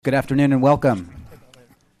Good afternoon and welcome.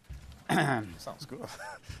 Sounds good.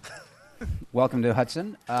 Welcome to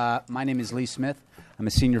Hudson. My name is Lee Smith. I'm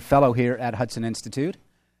a senior fellow here at Hudson Institute,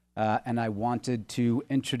 and I wanted to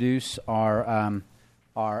introduce our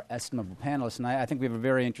estimable panelists. And I think we have a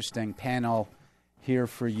very interesting panel here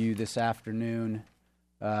for you this afternoon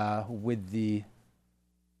with the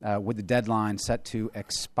deadline set to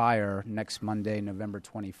expire next Monday, November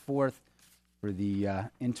 24th. For the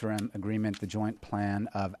interim agreement, the joint plan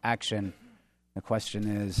of action. The question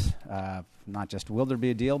is not just will there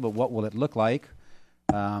be a deal, but what will it look like?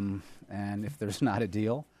 And if there's not a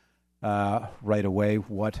deal right away,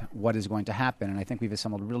 what is going to happen? And I think we've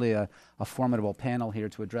assembled really a formidable panel here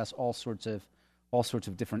to address all sorts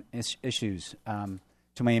of different issues.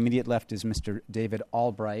 To my immediate left is Mr. David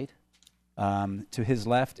Albright. To his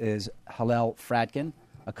left is Hillel Fradkin,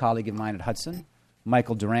 a colleague of mine at Hudson.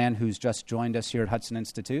 Michael Duran, who's just joined us here at Hudson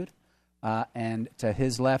Institute. And to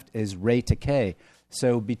his left is Ray Takei.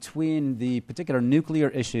 So between the particular nuclear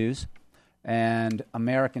issues and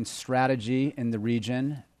American strategy in the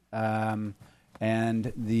region and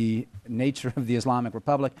the nature of the Islamic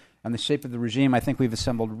Republic and the shape of the regime, I think we've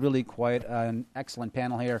assembled really quite an excellent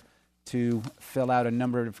panel here to fill out a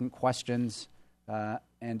number of different questions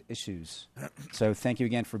and issues. So thank you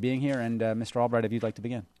again for being here. And Mr. Albright, if you'd like to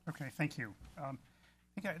begin. Okay, thank you.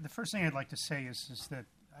 The first thing I'd like to say is that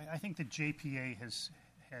I think the JPA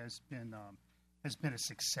has been a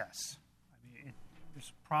success. I mean,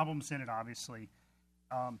 there's problems in it, obviously,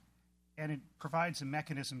 and it provides a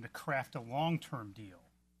mechanism to craft a long-term deal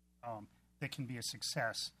that can be a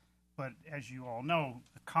success. But as you all know,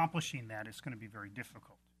 accomplishing that is going to be very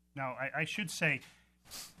difficult. Now, I should say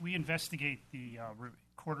we investigate the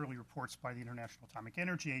quarterly reports by the International Atomic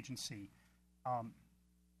Energy Agency.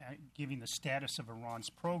 Giving the status of Iran's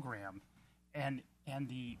program, and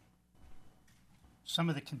some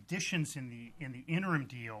of the conditions in the interim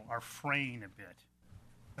deal are fraying a bit.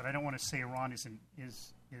 But I don't want to say Iran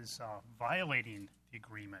is violating the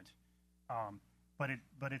agreement,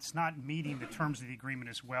 but it's not meeting the terms of the agreement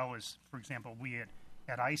as well as, for example, we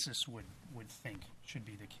at ISIS would think should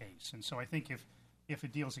be the case. And so I think if a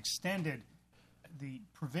deal is extended, the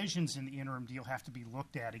provisions in the interim deal have to be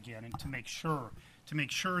looked at again, and to make sure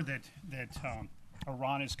that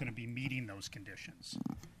Iran is going to be meeting those conditions.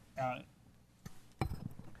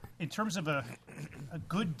 In terms of a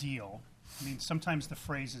good deal, I mean, sometimes the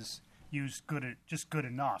phrase is used just good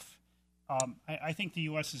enough. I think the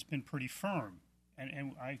U.S. has been pretty firm,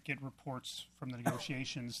 and I get reports from the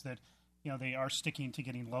negotiations that they are sticking to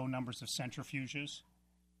getting low numbers of centrifuges.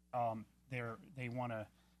 They want to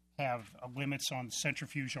have limits on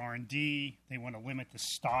centrifuge R&D. They want to limit the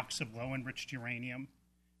stocks of low-enriched uranium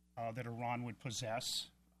that Iran would possess.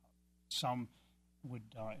 Some would,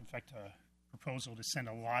 in fact, a proposal to send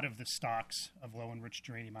a lot of the stocks of low-enriched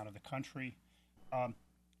uranium out of the country.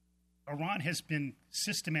 Iran has been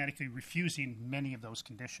systematically refusing many of those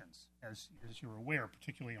conditions, as you're aware,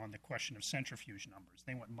 particularly on the question of centrifuge numbers.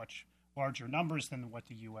 They want much larger numbers than what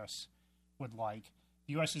the U.S. would like.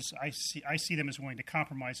 The U.S. is, I see them as willing to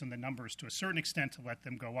compromise on the numbers to a certain extent to let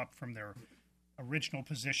them go up from their original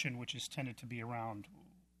position, which has tended to be around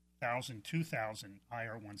 1,000, 2,000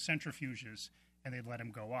 IR-1 centrifuges, and they'd let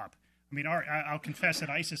them go up. I mean, I'll confess at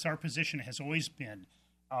ISIS, our position has always been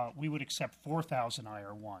we would accept 4,000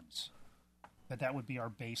 IR-1s, that would be our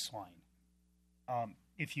baseline.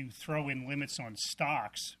 If you throw in limits on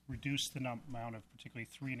stocks, reduce the amount of particularly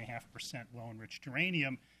 3.5% low-enriched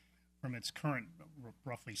uranium, from its current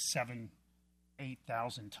roughly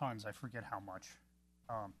 8,000 tons, I forget how much,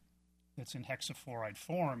 it's in hexafluoride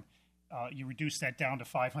form, you reduce that down to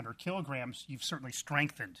 500 kilograms, you've certainly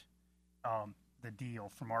strengthened the deal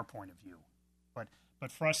from our point of view.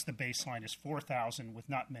 But for us, the baseline is 4,000 with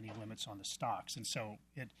not many limits on the stocks. And so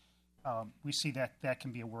we see that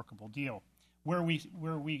can be a workable deal. Where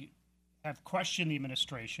we have questioned the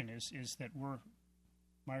administration is that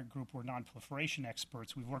my group, we're non-proliferation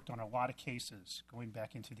experts. We've worked on a lot of cases going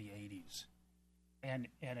back into the 80s. And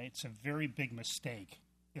it's a very big mistake,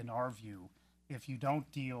 in our view, if you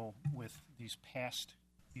don't deal with these past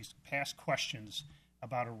questions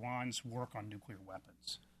about Iran's work on nuclear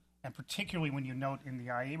weapons. And particularly when you note in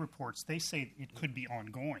the IA reports, they say it could be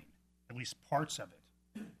ongoing, at least parts of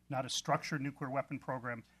it. Not a structured nuclear weapon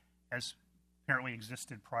program as apparently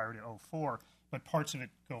existed prior to 2004, but parts of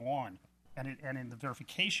it go on. And in the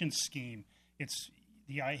verification scheme,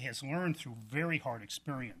 the IA has learned through very hard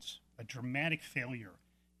experience, a dramatic failure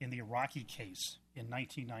in the Iraqi case in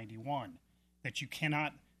 1991, that you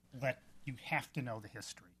have to know the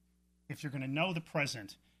history. If you're going to know the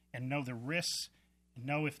present and know the risks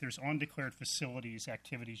know if there's undeclared facilities,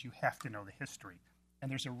 activities, you have to know the history. And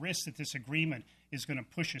there's a risk that this agreement is going to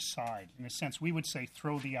push aside. In a sense, we would say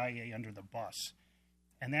throw the IAEA under the bus.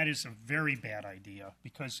 And that is a very bad idea,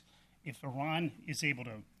 because if Iran is able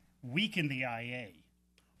to weaken the IAEA,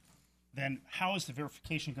 then how is the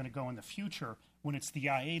verification going to go in the future when it's the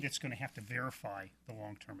IAEA that's going to have to verify the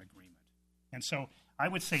long-term agreement? And so I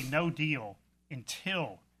would say no deal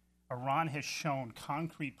until Iran has shown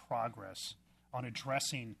concrete progress on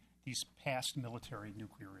addressing these past military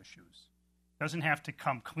nuclear issues. It doesn't have to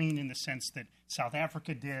come clean in the sense that South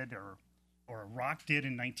Africa did or Iraq did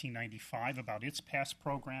in 1995 about its past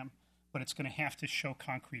program, but it's going to have to show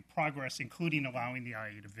concrete progress, including allowing the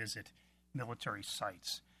IAEA to visit military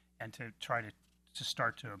sites and to try to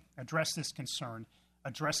start to address this concern.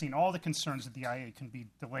 Addressing all the concerns that the IAEA can be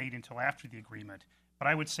delayed until after the agreement, but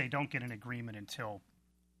I would say don't get an agreement until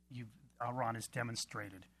Iran has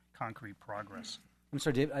demonstrated concrete progress. I'm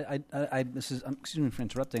sorry, Dave. Excuse me for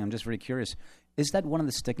interrupting. I'm just very curious. Is that one of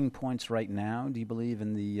the sticking points right now? Do you believe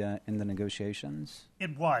in the negotiations?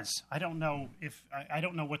 It was. I don't know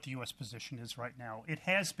what the U.S. position is right now. It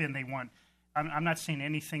has been. They want. I'm not saying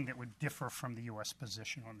anything that would differ from the U.S.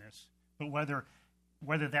 position on this, but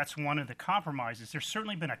whether that's one of the compromises. There's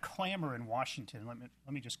certainly been a clamor in Washington.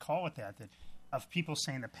 Let me just call it that of people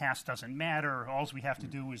saying the past doesn't matter. All we have to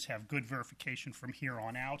do is have good verification from here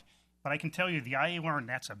on out. But I can tell you the IAEA learned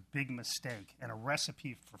that's a big mistake and a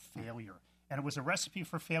recipe for failure. And it was a recipe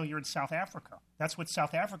for failure in South Africa. That's what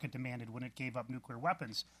South Africa demanded when it gave up nuclear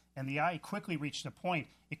weapons. And the IAEA quickly reached a point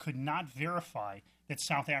it could not verify that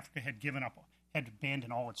South Africa had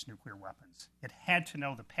abandoned all its nuclear weapons. It had to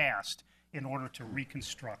know the past in order to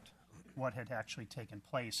reconstruct what had actually taken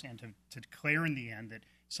place and to declare in the end that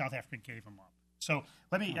South Africa gave them up. So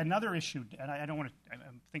another issue, and I don't want to, I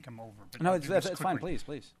think I'm over. But no, it's fine, please.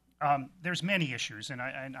 There's many issues, and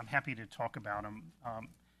I'm happy to talk about them.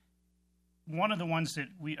 One of the ones that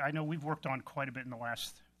I know we've worked on quite a bit in the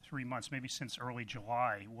last 3 months, maybe since early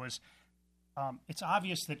July, was it's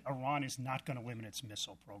obvious that Iran is not going to limit its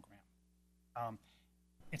missile program.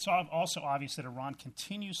 It's also obvious that Iran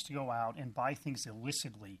continues to go out and buy things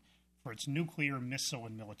illicitly for its nuclear, missile,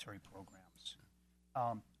 and military programs,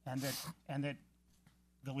 and that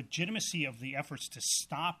the legitimacy of the efforts to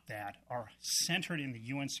stop that are centered in the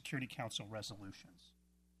UN Security Council resolutions.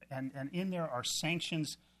 And in there are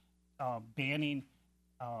sanctions banning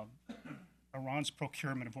Iran's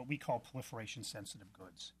procurement of what we call proliferation-sensitive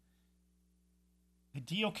goods. The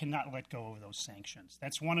deal cannot let go of those sanctions.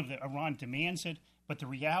 That's one of the Iran demands it, but the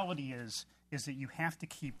reality is that you have to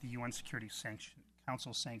keep the UN Security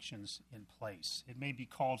Council sanctions in place. It may be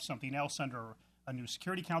called something else under a new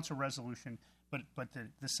Security Council resolution, but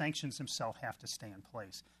the sanctions themselves have to stay in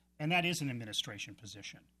place. And that is an administration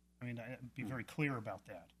position. I mean, I'd be very clear about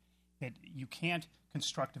that. That you can't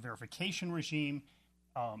construct a verification regime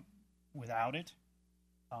without it.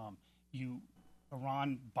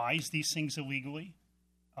 Iran buys these things illegally.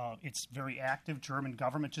 It's very active. German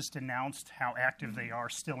government just announced how active they are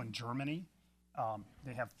still in Germany.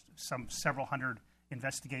 They have several hundred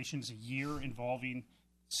investigations a year involving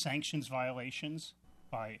sanctions violations,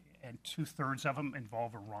 and 2/3 of them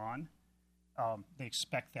involve Iran. They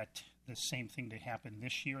expect that the same thing to happen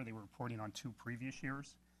this year. They were reporting on 2 previous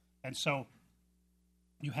years. And so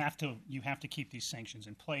you have to keep these sanctions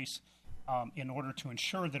in place in order to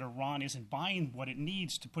ensure that Iran isn't buying what it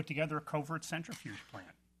needs to put together a covert centrifuge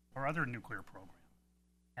plant or other nuclear program.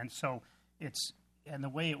 And so the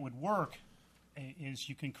way it would work is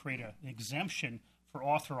you can create an exemption for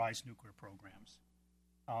authorized nuclear programs,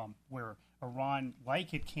 where Iran,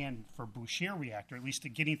 like it can for Bushehr reactor, at least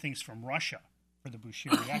getting things from Russia for the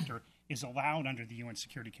Bushehr reactor, is allowed under the UN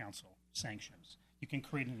Security Council sanctions. You can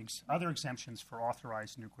create other exemptions for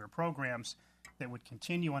authorized nuclear programs that would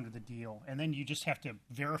continue under the deal, and then you just have to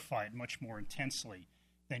verify it much more intensely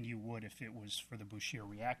than you would if it was for the Bushehr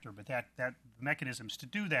reactor. But that mechanisms to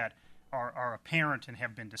do that are apparent and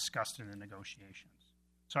have been discussed in the negotiations.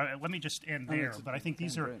 So let me just end there. But I think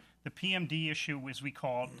these are the PMD issue, as we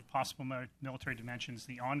call it, the possible military dimensions,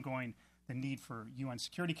 the need for UN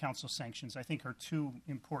Security Council sanctions, I think are 2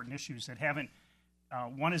 important issues that haven't.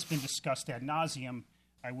 One has been discussed ad nauseum,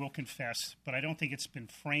 I will confess, but I don't think it's been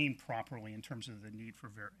framed properly in terms of the need for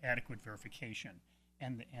adequate verification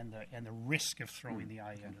and the risk of throwing the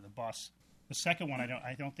IAEA under the bus. The second one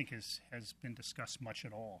I don't think has been discussed much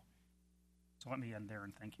at all. So let me end there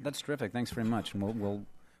and thank you. That's terrific. Thanks very much, and we'll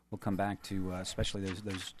come back to especially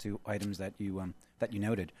those 2 items that you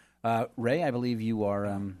noted. Ray, I believe you are.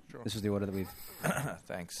 Sure. This is the order that we've.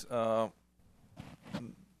 Thanks. Let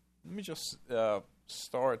me just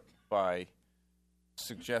start by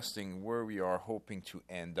suggesting where we are hoping to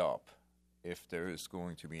end up if there is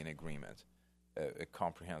going to be an agreement, a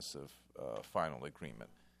comprehensive final agreement.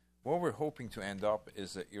 Where we're hoping to end up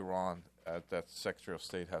is that Iran, that Secretary of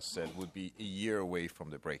State has said, would be a year away from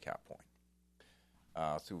the breakout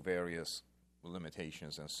point through various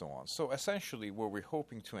limitations and so on. So essentially where we're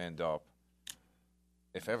hoping to end up,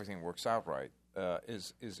 if everything works out right,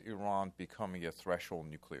 is Iran becoming a threshold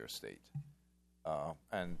nuclear state.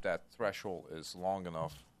 And that threshold is long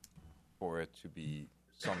enough for it to be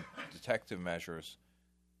some detective measures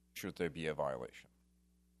should there be a violation.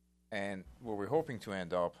 And where we're hoping to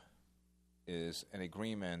end up is an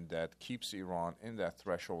agreement that keeps Iran in that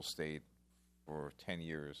threshold state for 10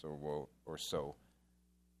 years or so,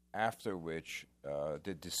 after which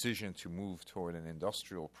the decision to move toward an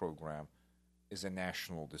industrial program is a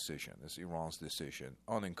national decision, is Iran's decision,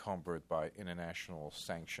 unencumbered by international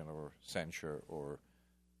sanction or censure or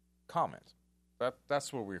comment.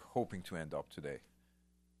 That's where we're hoping to end up today.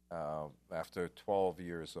 After 12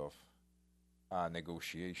 years of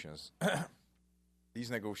negotiations, these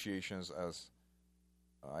negotiations, as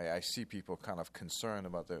I see people kind of concerned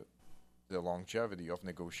about the longevity of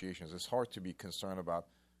negotiations. It's hard to be concerned about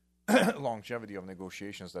longevity of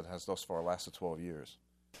negotiations that has thus far lasted 12 years.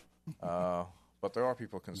 But there are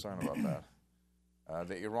people concerned about that.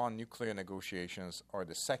 The Iran nuclear negotiations are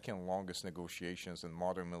the second longest negotiations in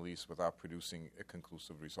modern Middle East without producing a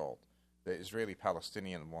conclusive result. The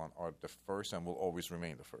Israeli-Palestinian one are the first and will always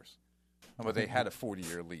remain the first. But they had a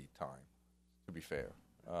 40-year lead time, to be fair.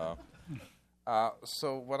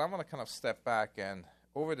 So what I'm going to kind of step back, and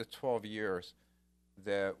over the 12 years,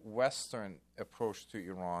 the Western approach to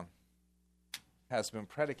Iran has been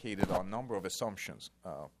predicated on a number of assumptions,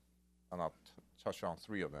 and I'll touch on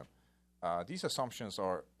three of them. These assumptions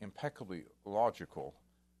are impeccably logical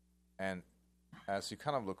and, as you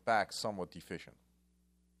kind of look back, somewhat deficient.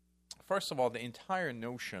 First of all, the entire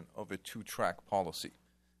notion of a two-track policy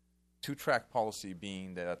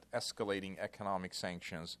being that escalating economic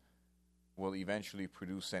sanctions will eventually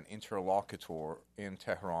produce an interlocutor in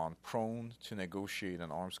Tehran prone to negotiate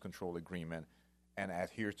an arms control agreement and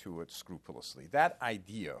adhere to it scrupulously. That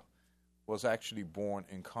idea was actually born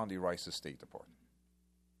in Condi Rice's State Department.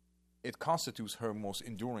 It constitutes her most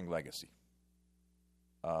enduring legacy.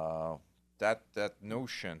 That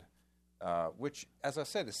notion, which, as I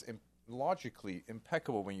said, is logically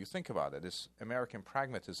impeccable when you think about it, is American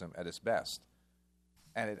pragmatism at its best.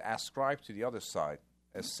 And it ascribed to the other side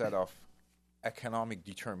a set of economic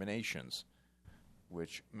determinations,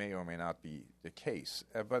 which may or may not be the case.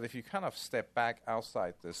 But if you kind of step back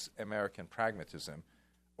outside this American pragmatism,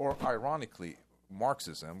 or ironically,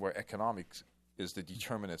 Marxism, where economics is the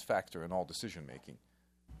determinant factor in all decision-making,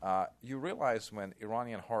 you realize when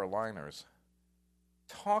Iranian hardliners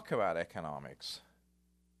talk about economics,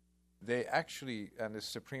 they actually, and the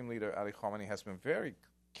Supreme Leader Ali Khamenei has been very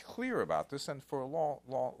clear about this, and for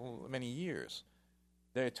many years,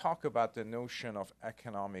 they talk about the notion of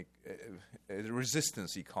economic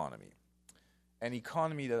resistance economy, an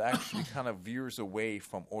economy that actually kind of veers away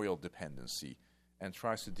from oil dependency and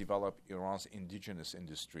tries to develop Iran's indigenous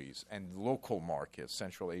industries and local markets,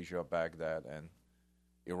 Central Asia, Baghdad, and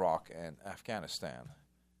Iraq and Afghanistan.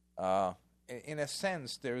 In a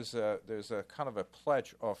sense, there's a kind of a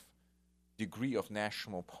pledge of degree of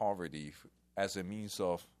national poverty as a means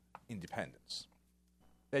of independence.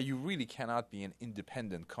 That you really cannot be an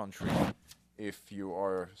independent country if you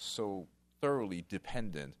are so thoroughly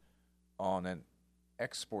dependent on an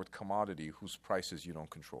export commodity whose prices you don't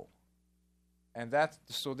control. And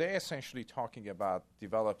so they're essentially talking about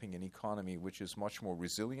developing an economy which is much more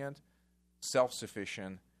resilient,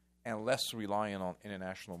 self-sufficient, and less reliant on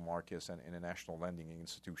international markets and international lending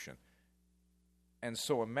institutions. And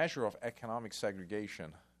so a measure of economic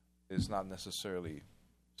segregation is not necessarily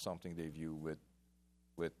something they view with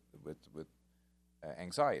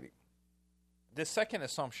anxiety. The second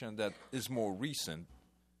assumption that is more recent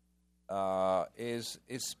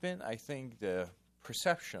it's been, I think, the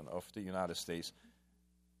perception of the United States.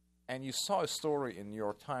 And you saw a story in New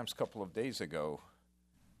York Times a couple of days ago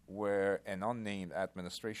where an unnamed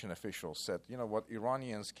administration official said, you know, what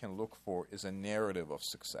Iranians can look for is a narrative of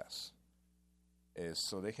success.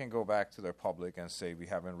 So they can go back to their public and say, we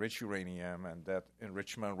have enriched uranium and that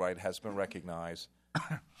enrichment right has been recognized.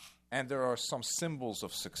 And there are some symbols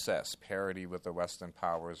of success, parity with the Western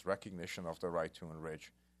powers, recognition of the right to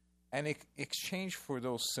enrich. And in exchange for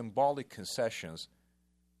those symbolic concessions,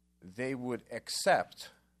 they would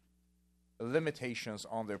accept limitations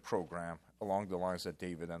on their program along the lines that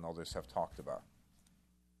David and others have talked about.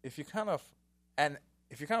 If you kind of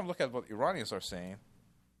look at what Iranians are saying,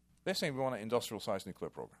 They're saying we want an industrialized nuclear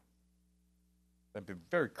program. They've been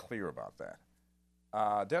very clear about that.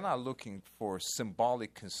 They're not looking for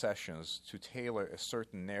symbolic concessions to tailor a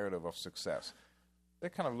certain narrative of success. They're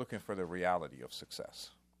kind of looking for the reality of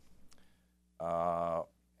success.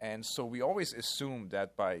 And so we always assume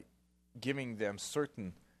that by giving them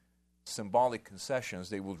certain symbolic concessions,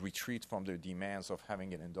 they will retreat from their demands of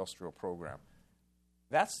having an industrial program.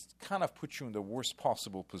 That's kind of put you in the worst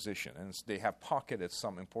possible position. And they have pocketed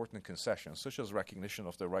some important concessions, such as recognition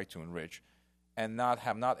of the right to enrich, and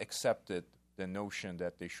have not accepted the notion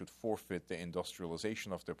that they should forfeit the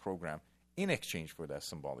industrialization of their program in exchange for that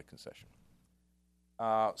symbolic concession.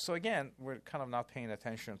 So again, we're kind of not paying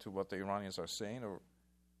attention to what the Iranians are saying, or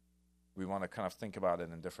we want to kind of think about it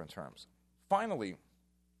in different terms. Finally,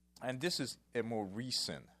 and this is a more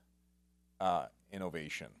recent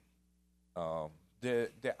innovation,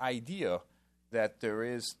 the idea that there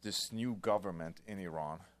is this new government in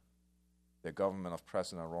Iran, the government of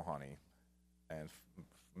President Rouhani and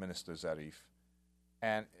Minister Zarif,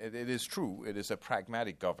 and it is true, it is a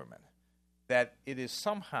pragmatic government, that it is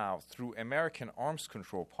somehow through American arms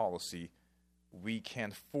control policy we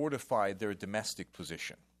can fortify their domestic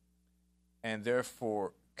position and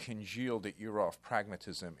therefore congeal the era of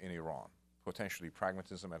pragmatism in Iran, potentially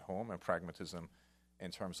pragmatism at home and pragmatism in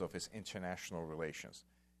terms of its international relations.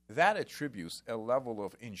 That attributes a level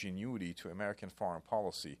of ingenuity to American foreign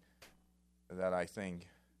policy that I think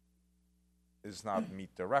does not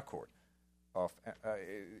meet the record of,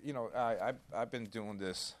 I've been doing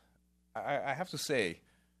this, I have to say,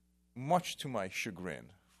 much to my chagrin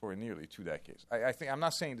for nearly 2 decades. I think I'm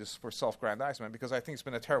not saying this for self-grandizement because I think it's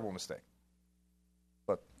been a terrible mistake.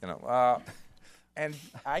 But, and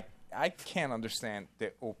I can't understand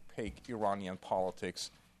the opaque Iranian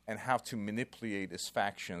politics and how to manipulate its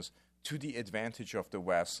factions to the advantage of the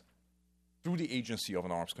West through the agency of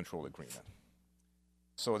an arms control agreement.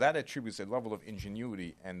 So that attributes a level of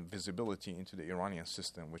ingenuity and visibility into the Iranian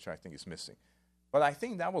system, which I think is missing. But I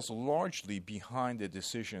think that was largely behind the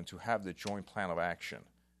decision to have the joint plan of action.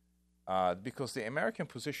 Because the American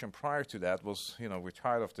position prior to that was, we're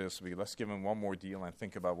tired of this, let's give them one more deal and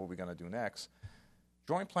think about what we're going to do next.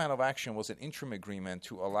 Joint plan of action was an interim agreement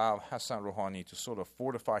to allow Hassan Rouhani to sort of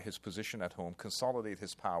fortify his position at home, consolidate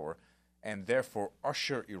his power, and therefore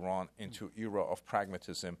usher Iran into an era of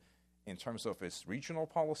pragmatism in terms of its regional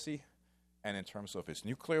policy and in terms of its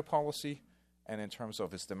nuclear policy and in terms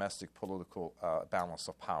of its domestic political balance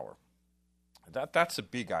of power. That's a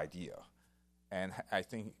big idea, and I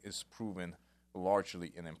think is proven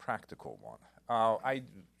largely an impractical one. I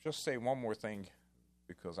just say one more thing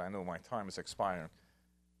because I know my time is expiring.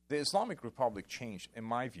 The Islamic Republic changed, in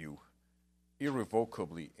my view,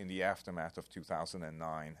 irrevocably in the aftermath of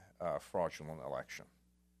 2009 fraudulent election.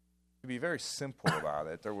 To be very simple about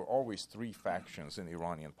it, there were always 3 factions in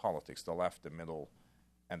Iranian politics, the left, the middle,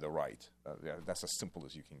 and the right. That's as simple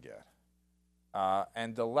as you can get.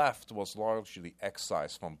 And the left was largely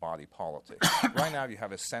excised from body politics. Right now you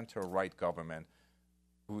have a center-right government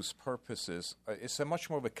whose purpose is, it's a much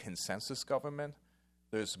more of a consensus government.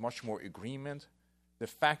 There's much more agreement. The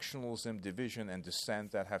factionalism, division, and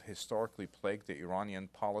dissent that have historically plagued the Iranian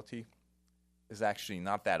polity is actually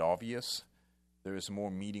not that obvious. There is more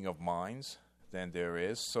meeting of minds than there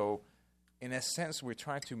is. So, in a sense, we're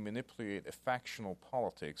trying to manipulate a factional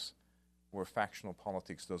politics where factional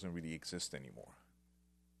politics doesn't really exist anymore.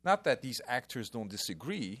 Not that these actors don't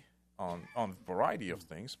disagree on a variety of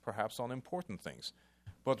things, perhaps on important things,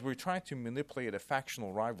 but we're trying to manipulate a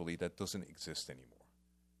factional rivalry that doesn't exist anymore.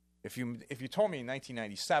 If you told me in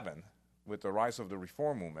 1997, with the rise of the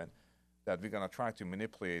reform movement, that we're going to try to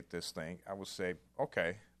manipulate this thing, I would say,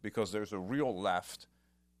 okay, because there's a real left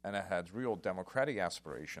and it had real democratic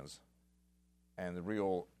aspirations and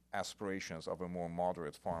real aspirations of a more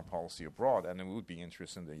moderate foreign policy abroad, and it would be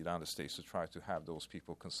interesting in the United States to try to have those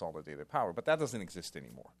people consolidate their power. But that doesn't exist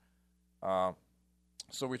anymore.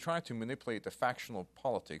 So we're trying to manipulate the factional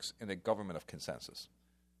politics in a government of consensus.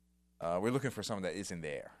 We're looking for something that isn't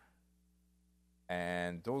there.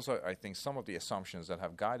 And those are, I think, some of the assumptions that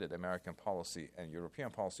have guided American policy and European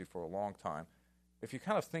policy for a long time. If you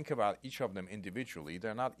kind of think about each of them individually,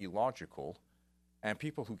 they're not illogical, and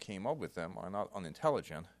people who came up with them are not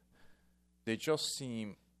unintelligent. They just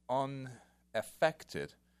seem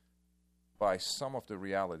unaffected by some of the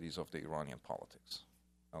realities of the Iranian politics.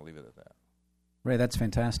 I'll leave it at that. Ray, that's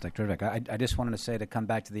fantastic. Terrific. I just wanted to say, to come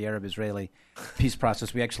back to the Arab-Israeli peace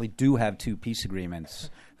process, we actually do have 2 peace agreements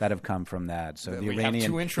that have come from that. So the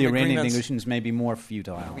Iranian negotiations may be more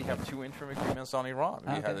futile. We have 2 interim agreements on Iran.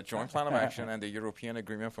 We had a joint plan of action and the European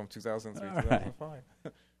agreement from 2003 to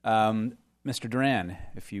 2005. Mr. Duran,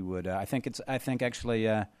 if you would, I think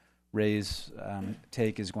actually Ray's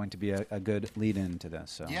take is going to be a good lead-in to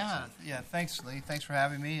this. So. Yeah. Thanks, Lee. Thanks for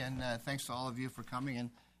having me, and thanks to all of you for coming. And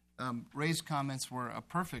Ray's comments were a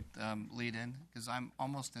perfect lead-in because I'm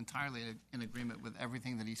almost entirely in agreement with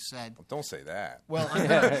everything that he said. Well, don't say that. Well,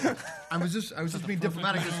 I was just being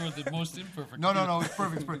diplomatic. The most imperfect. No, it's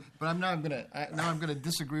perfect. But I'm gonna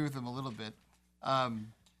disagree with him a little bit,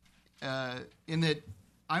 in that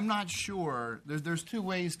I'm not sure. There's two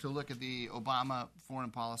ways to look at the Obama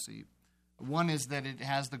foreign policy. One is that it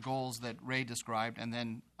has the goals that Ray described, and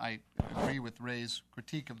then I agree with Ray's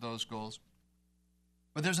critique of those goals.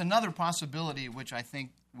 But there's another possibility which I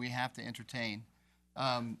think we have to entertain.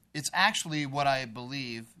 It's actually what I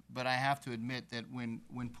believe, but I have to admit that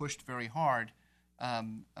when pushed very hard, I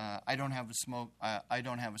don't have a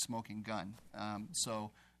smoking gun.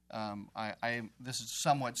 This is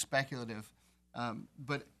somewhat speculative,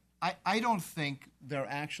 but I don't think they're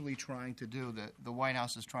actually trying to do the White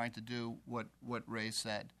House is trying to do what Ray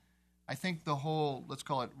said. I think the whole, let's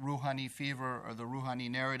call it Rouhani fever or the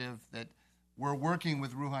Rouhani narrative, that we're working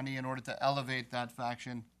with Rouhani in order to elevate that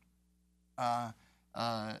faction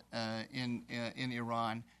in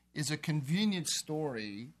Iran, is a convenient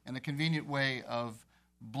story and a convenient way of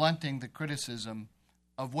blunting the criticism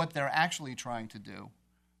of what they're actually trying to do,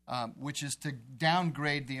 which is to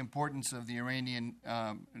downgrade the importance of the Iranian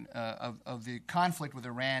of the conflict with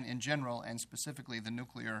Iran in general, and specifically the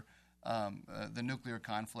nuclear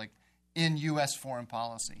conflict in U.S. foreign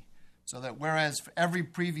policy. So that whereas every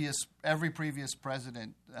previous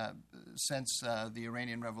president since the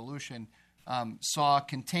Iranian Revolution saw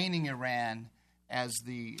containing Iran as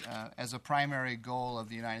a primary goal of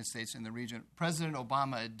the United States in the region, President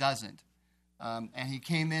Obama doesn't, and he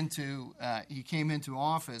came into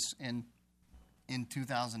office in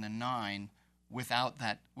 2009 without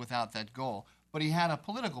that goal. But he had a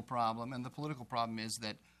political problem, and the political problem is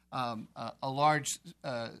that a large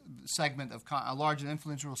and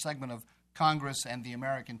influential segment of Congress and the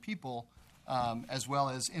American people, as well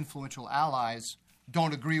as influential allies,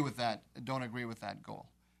 don't agree with that goal.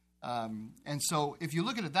 And so, if you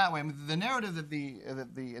look at it that way, I mean, the narrative that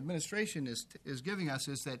the administration is giving us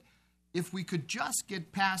is that if we could just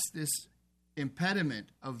get past this impediment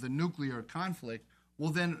of the nuclear conflict,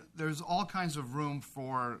 well, then there's all kinds of room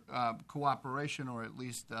for cooperation, or at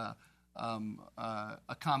least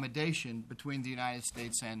accommodation between the United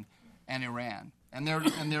States and Iran, and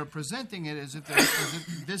they're presenting it as if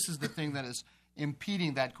this is the thing that is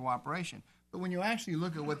impeding that cooperation. But when you actually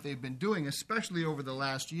look at what they've been doing, especially over the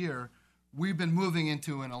last year, we've been moving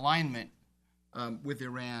into an alignment with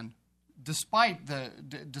Iran, despite the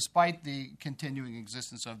continuing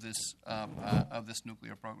existence of this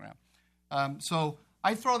nuclear program. So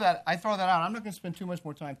I throw that out. I'm not going to spend too much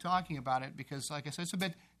more time talking about it because, like I said, it's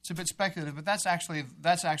a bit speculative. But that's actually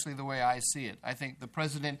the way I see it. I think the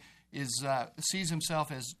president sees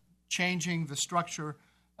himself as changing the structure,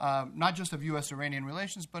 not just of U.S.-Iranian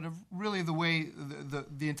relations, but of really the way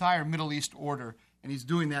the entire Middle East order, and he's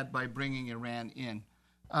doing that by bringing Iran in.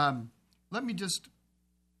 Let me just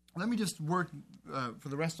work for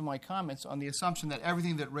the rest of my comments on the assumption that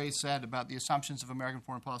everything that Ray said about the assumptions of American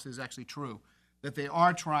foreign policy is actually true, that they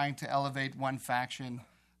are trying to elevate one faction,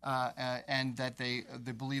 and that they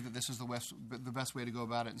believe that this is the best way to go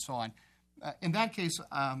about it, and so on. In that case,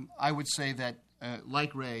 I would say that,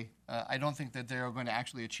 like Ray, I don't think that they are going to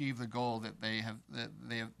actually achieve the goal that they have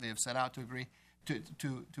set out to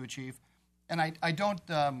achieve. And I don't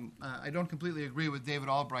completely agree with David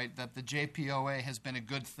Albright that the JPOA has been a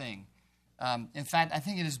good thing. In fact, I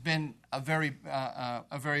think it has been a very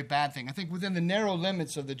bad thing. I think within the narrow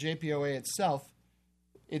limits of the JPOA itself,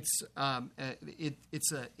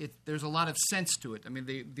 there's a lot of sense to it. I mean,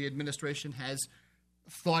 the administration has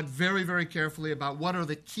thought very, very carefully about what are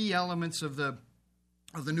the key elements of the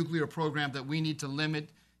nuclear program that we need to limit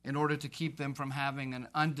in order to keep them from having an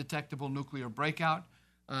undetectable nuclear breakout.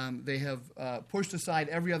 They have pushed aside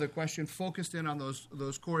every other question, focused in on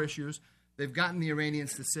those core issues. They've gotten the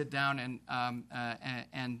Iranians to sit down and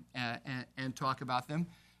talk about them,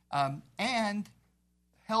 and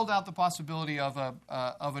held out the possibility of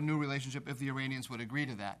a new relationship if the Iranians would agree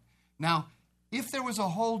to that. Now, if there was a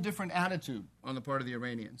whole different attitude on the part of the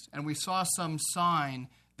Iranians, and we saw some sign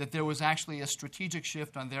that there was actually a strategic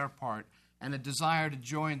shift on their part and a desire to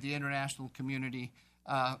join the international community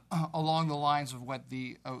along the lines of what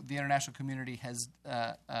the international community has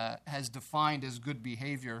defined as good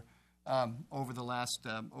behavior over the last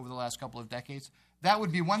couple of decades, that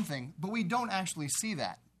would be one thing. But we don't actually see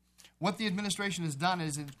that. what the administration has done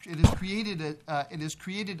is it has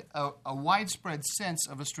created a widespread sense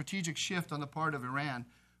of a strategic shift on the part of Iran,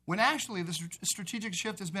 when actually the strategic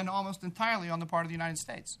shift has been almost entirely on the part of the United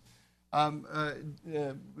States.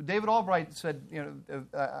 David Albright said,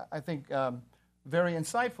 I think very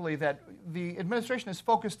insightfully, that the administration is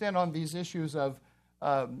focused in on these issues of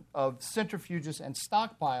centrifuges and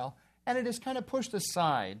stockpile, and it has kind of pushed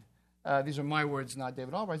aside. These are my words, not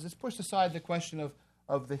David Albright's. It's pushed aside the question of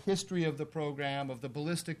the history of the program, of the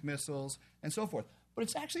ballistic missiles, and so forth. But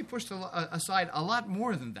it's actually pushed aside a lot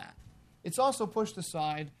more than that. It's also pushed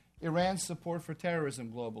aside Iran's support for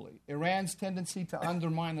terrorism globally, Iran's tendency to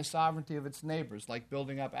undermine the sovereignty of its neighbors, like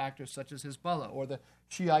building up actors such as Hezbollah or the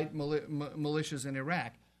Shiite militias in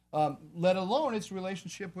Iraq, let alone its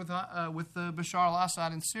relationship with Bashar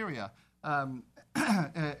al-Assad in Syria.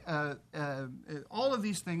 All of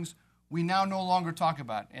these things we now no longer talk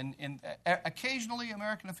about. And occasionally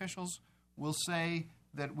American officials will say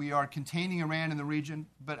that we are containing Iran in the region,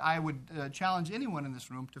 but I would challenge anyone in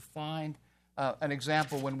this room to find an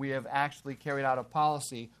example when we have actually carried out a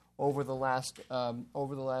policy over the last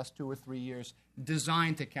 2 or 3 years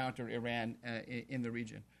designed to counter Iran in the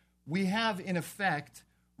region. We have, in effect,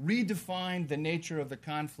 redefined the nature of the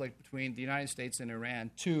conflict between the United States and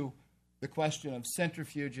Iran to the question of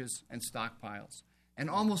centrifuges and stockpiles. And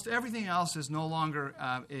almost everything else is no longer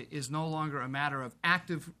a matter of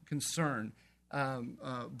active concern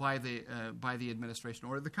by the administration,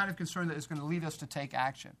 or the kind of concern that is going to lead us to take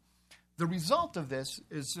action. The result of this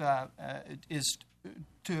is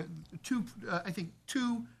two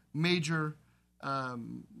major.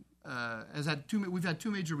 We've had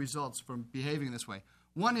two major results from behaving this way.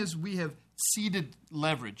 One is we have ceded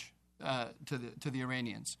leverage to the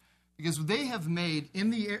Iranians, because they have made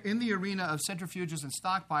in the arena of centrifuges and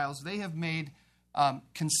stockpiles, they have made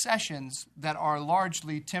concessions that are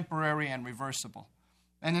largely temporary and reversible.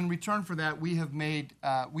 And in return for that, we have made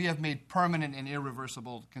permanent and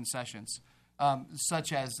irreversible concessions,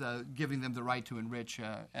 such as giving them the right to enrich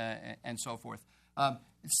and so forth.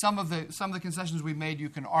 Some of the concessions we've made, you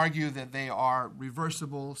can argue that they are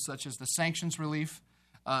reversible, such as the sanctions relief,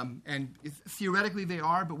 and theoretically they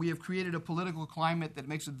are. But we have created a political climate that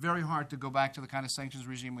makes it very hard to go back to the kind of sanctions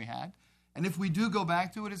regime we had. And if we do go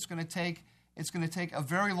back to it, it's going to take a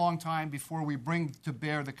very long time before we bring to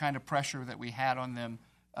bear the kind of pressure that we had on them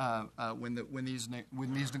when these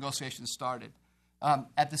negotiations started.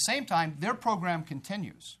 At the same time, their program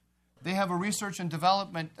continues. They have a research and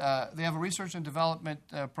development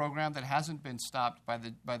program that hasn't been stopped by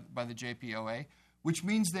the JPOA, which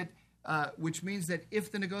means that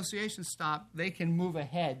if the negotiations stop, they can move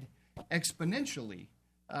ahead exponentially,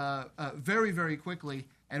 very, very quickly,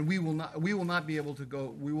 and we will not be able to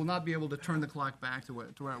turn the clock back to where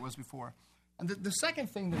it was before. And the second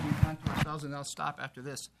thing that we've done to ourselves, and I'll stop after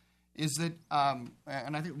this, is that,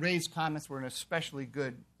 and I think Ray's comments were an especially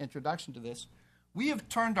good introduction to this, we have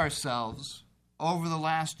turned ourselves over the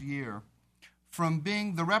last year from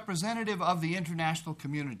being the representative of the international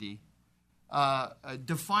community,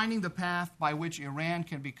 defining the path by which Iran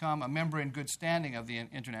can become a member in good standing of the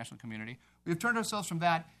international community. We have turned ourselves from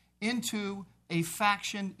that into a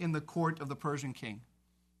faction in the court of the Persian king.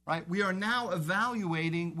 Right? We are now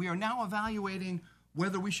evaluating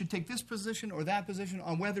whether we should take this position or that position,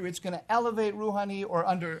 on whether it's going to elevate Rouhani or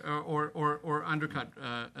undercut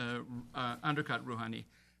Rouhani.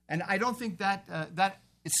 And I don't think that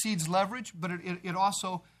it cedes leverage, but it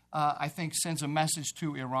also I think sends a message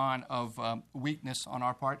to Iran of weakness on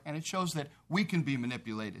our part, and it shows that we can be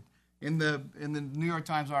manipulated. In the New York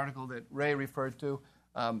Times article that Ray referred to,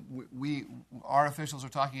 our officials are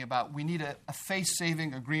talking about we need a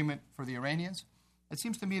face-saving agreement for the Iranians. It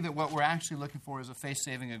seems to me that what we're actually looking for is a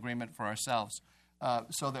face-saving agreement for ourselves,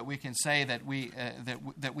 so that we can say that we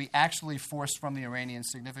actually forced from the Iranians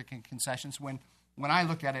significant concessions. When I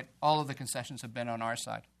look at it, all of the concessions have been on our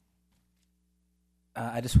side.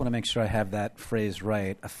 I just want to make sure I have that phrase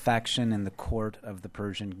right. A faction in the court of the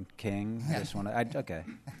Persian king. I just want to. Okay,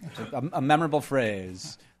 so a memorable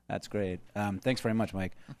phrase. That's great. Thanks very much,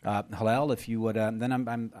 Mike. Hillel, if you would, then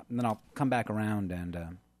I'll come back around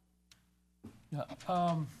and.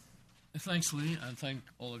 Thanks, Lee, and thank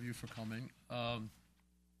all of you for coming.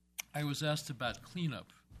 I was asked about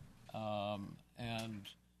cleanup, and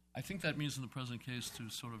I think that means in the present case to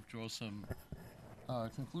sort of draw some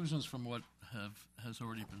conclusions from what has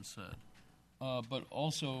already been said, but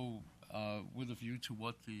also with a view to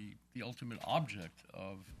what the ultimate object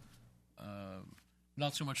of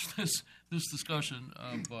not so much this discussion,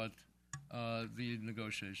 but the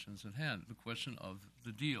negotiations at hand, the question of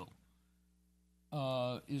the deal.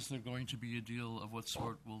 is there going to be a deal? Of what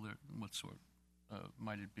sort will there? What sort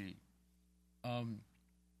might it be?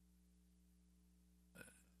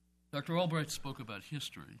 Dr. Albright spoke about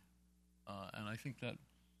history, and I think that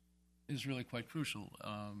is really quite crucial.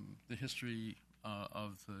 The history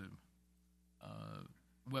of the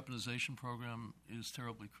weaponization program is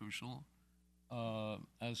terribly crucial,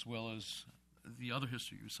 as well as the other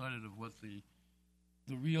history you cited of what the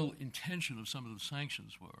real intention of some of the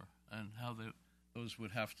sanctions were, and how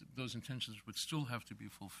those intentions would still have to be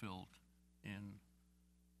fulfilled in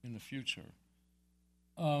the future.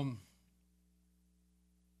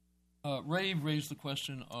 Ray raised the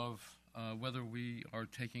question of whether we are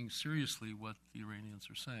taking seriously what the Iranians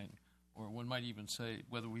are saying, or one might even say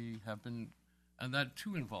whether we have been, and that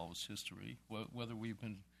too involves history, whether we've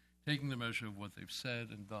been taking the measure of what they've said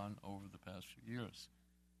and done over the past few years.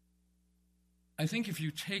 I think if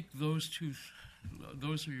you take those two,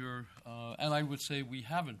 those are your, and I would say we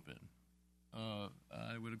haven't been.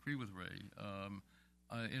 I would agree with Ray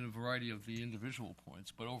in a variety of the individual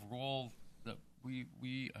points, but overall, that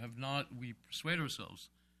we have not. We persuade ourselves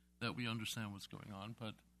that we understand what's going on,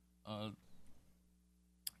 but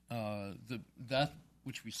that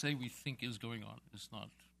which we say we think is going on is not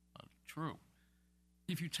true.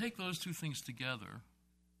 If you take those two things together,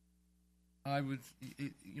 I would,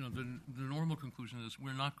 the normal conclusion is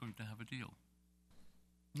we're not going to have a deal.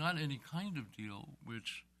 Not any kind of deal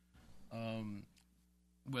which,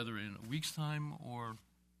 whether in a week's time or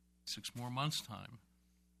 6 more months' time,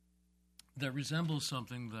 that resembles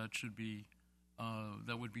something that should be,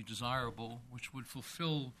 that would be desirable, which would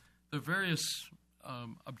fulfill the various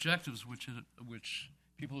objectives which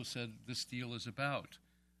people have said this deal is about.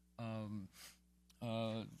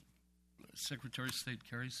 Secretary of State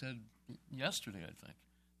Kerry said yesterday, I think,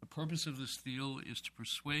 the purpose of this deal is to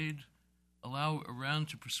allow Iran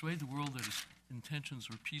to persuade the world that its intentions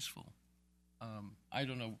are peaceful. I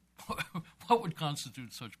don't know what would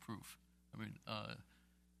constitute such proof. I mean,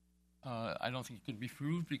 I don't think it could be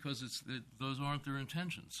proved because those aren't their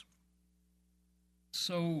intentions.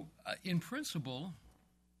 So, in principle,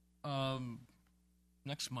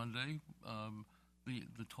 next Monday,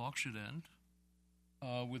 the talk should end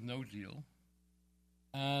with no deal,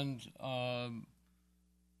 and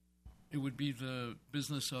it would be the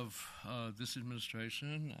business of this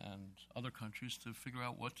administration and other countries to figure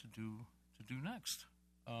out what to do next.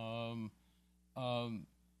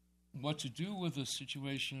 What to do with a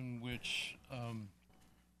situation which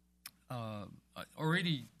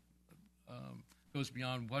already goes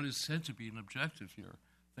beyond what is said to be an objective here.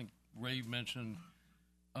 I think Ray mentioned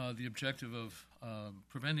the objective of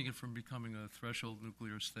preventing it from becoming a threshold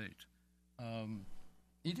nuclear state.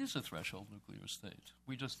 It is a threshold nuclear state.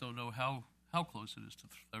 We just don't know how close it is to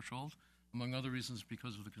the threshold, among other reasons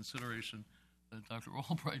because of the consideration that Dr.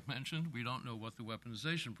 Albright mentioned. We don't know what the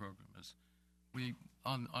weaponization program is.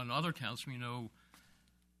 On other counts, we know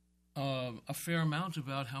a fair amount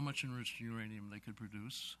about how much enriched uranium they could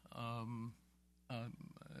produce,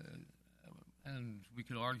 and we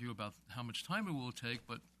could argue about how much time it will take,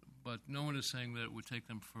 but no one is saying that it would take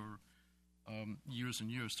them for years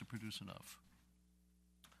and years to produce enough.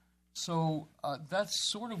 So that's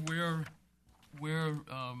sort of where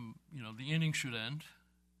the inning should end.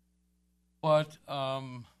 But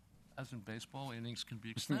as in baseball, innings can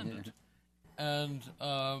be extended. And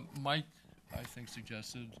Mike, I think,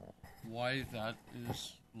 suggested why that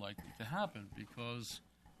is likely to happen, because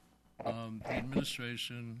the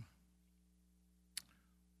administration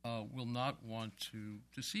will not want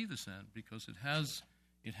to see this end, because it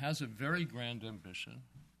has a very grand ambition,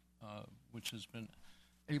 which has been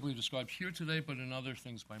ably described here today, but in other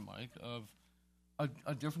things by Mike, of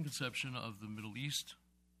a different conception of the Middle East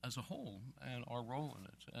as a whole and our role in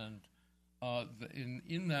it. And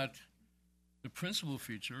in that, the principal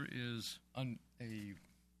feature is a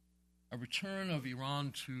return of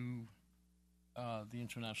Iran to the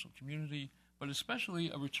international community, but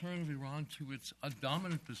especially a return of Iran to a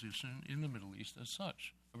dominant position in the Middle East as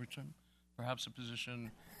such. A return, perhaps a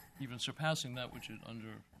position even surpassing that which it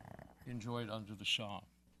enjoyed under the Shah.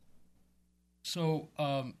 So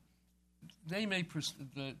they may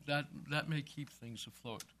that may keep things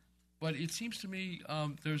afloat, but it seems to me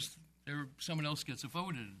someone else gets a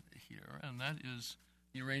vote in here, and that is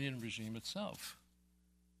the Iranian regime itself.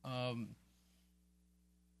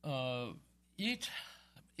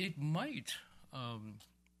 It might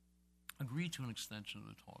agree to an extension of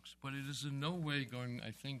the talks, but it is in no way going,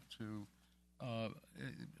 I think,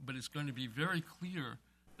 but it's going to be very clear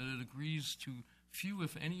that it agrees to few,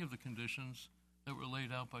 if any, of the conditions that were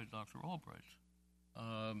laid out by Dr. Albright.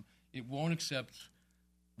 It won't accept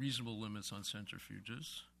reasonable limits on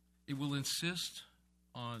centrifuges. It will insist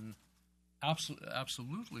on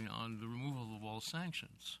absolutely on the removal of all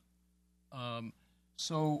sanctions.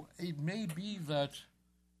 So it may be that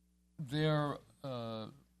they're,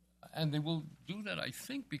 and they will do that, I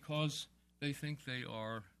think, because they think they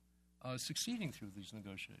are succeeding through these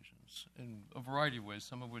negotiations in a variety of ways,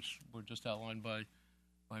 some of which were just outlined by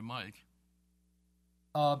Mike.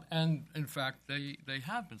 And in fact, they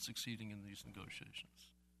have been succeeding in these negotiations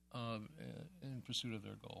in pursuit of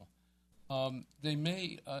their goal. They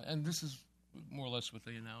may, and this is more or less what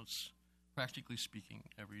they announce, practically speaking,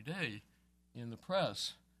 every day in the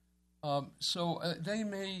press. So they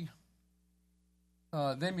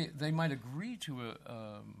might agree to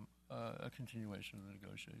a continuation of the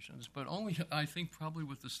negotiations, but only, I think, probably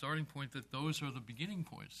with the starting point that those are the beginning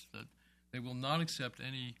points, that they will not accept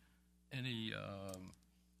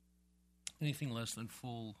anything less than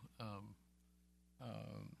full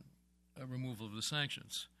removal of the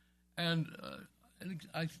sanctions. And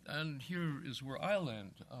here is where I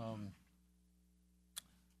land.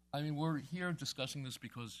 I mean, we're here discussing this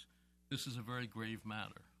because this is a very grave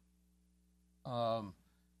matter.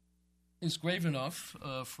 It's grave enough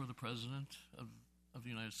for the President of the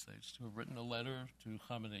United States to have written a letter to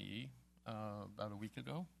Khamenei about a week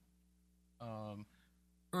ago,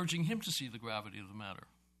 urging him to see the gravity of the matter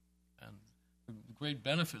and the great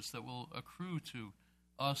benefits that will accrue to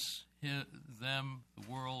us, them, the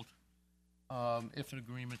world, if an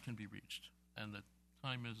agreement can be reached, and that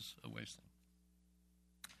time is a-wasting.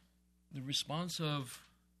 The response of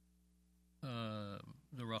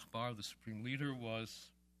the Rahbar, the supreme leader,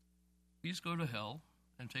 was, please go to hell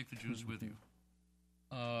and take the Jews with you.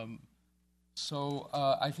 So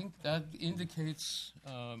I think that indicates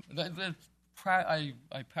I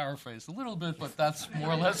paraphrased a little bit, but that's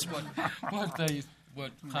more or less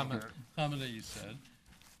what Khamenei said.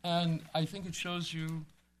 And I think it shows you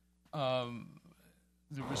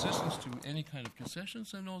the resistance to any kind of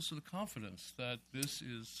concessions, and also the confidence that this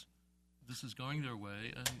is going their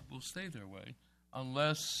way and will stay their way,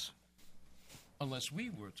 unless we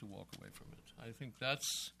were to walk away from it. I think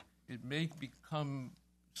it may become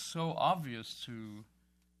so obvious to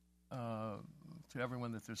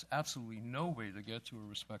everyone that there's absolutely no way to get to a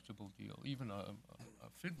respectable deal, even a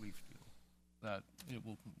fig leaf deal, that it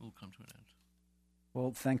will come to an end.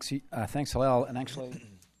 Well, thanks, Hillel. And actually,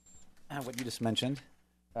 what you just mentioned,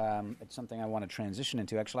 it's something I want to transition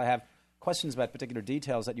into. Actually, I have questions about particular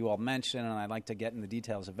details that you all mentioned, and I'd like to get in the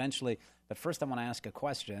details eventually. But first, I want to ask a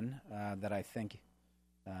question that I think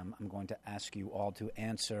I'm going to ask you all to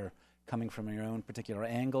answer, coming from your own particular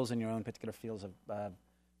angles and your own particular fields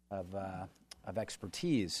of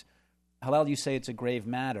expertise. Hillel, you say it's a grave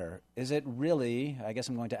matter. Is it really? I guess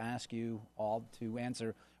I'm going to ask you all to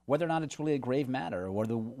answer whether or not it's really a grave matter, or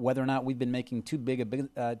whether or not we've been making too big a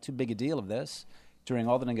deal of this during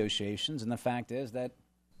all the negotiations. And the fact is that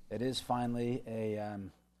it is finally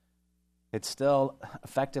it's still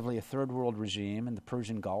effectively a third world regime in the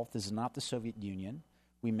Persian Gulf. This is not the Soviet Union.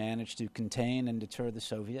 We managed to contain and deter the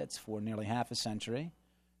Soviets for nearly half a century.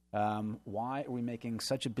 Why are we making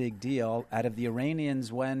such a big deal out of the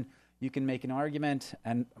Iranians when you can make an argument?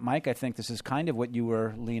 And Mike, I think this is kind of what you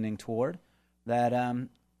were leaning toward, that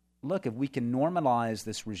look, if we can normalize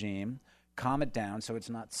this regime, calm it down so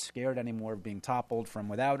it's not scared anymore of being toppled from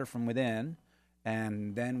without or from within,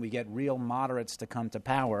 and then we get real moderates to come to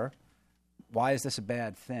power, why is this a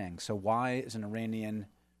bad thing? So why is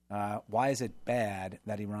why is it bad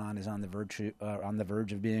that Iran is on the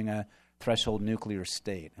verge of being a threshold nuclear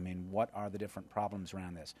state? I mean, what are the different problems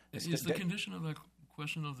around this? Is the condition of that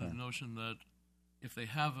question of the notion that if they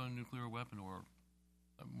have a nuclear weapon, or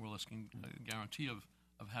more or less a guarantee of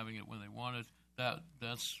having it when they want it,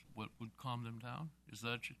 that's what would calm them down? Is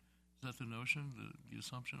that the notion, the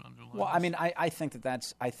assumption underlying? Well, I mean, I think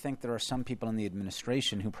I think there are some people in the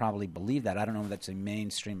administration who probably believe that. I don't know if that's a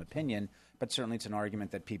mainstream opinion, but certainly it's an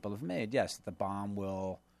argument that people have made. Yes, the bomb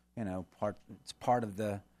will, it's part of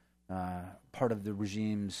the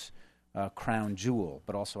regime's crown jewel.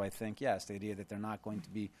 But also, I think, yes, the idea that they're not going to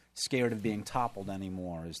be scared of being toppled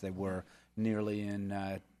anymore, as they were nearly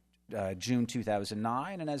in June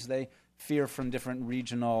 2009, and as they fear from different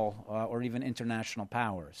regional or even international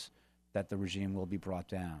powers that the regime will be brought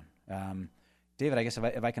down. David, I guess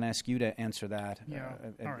if I can ask you to answer that,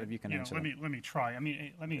 if you can answer that. Let me try. I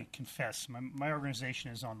mean, let me confess. My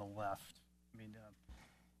organization is on the left. I mean,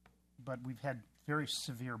 but we've had very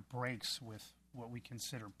severe breaks with what we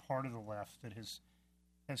consider part of the left that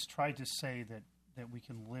has tried to say that we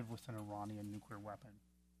can live with an Iranian nuclear weapon.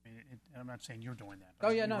 I mean, I'm not saying you're doing that.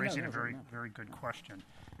 But you're raising a very good question.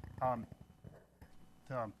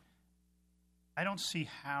 I don't see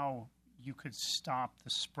how you could stop the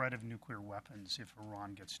spread of nuclear weapons if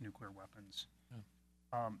Iran gets nuclear weapons.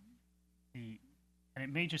 And it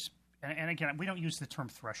may just, and again, we don't use the term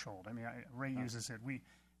threshold. I mean, Ray uses it.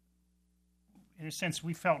 In a sense,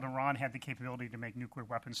 we felt Iran had the capability to make nuclear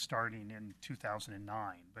weapons starting in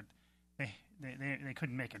 2009, but they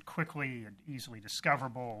couldn't make it quickly and easily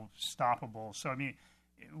discoverable, stoppable. So, I mean,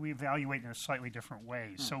 we evaluate in a slightly different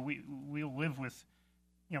way. So we'll live with,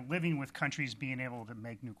 living with countries being able to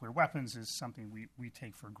make nuclear weapons is something we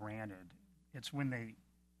take for granted. It's when they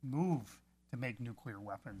move to make nuclear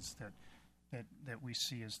weapons that we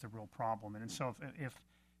see as the real problem. And so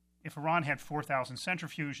if Iran had 4,000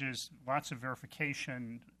 centrifuges, lots of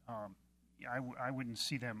verification, I wouldn't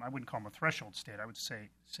see them. I wouldn't call them a threshold state. I would say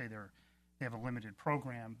they have a limited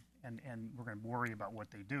program, and we're going to worry about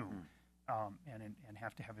what they do, and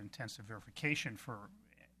have to have intensive verification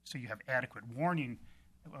so you have adequate warning.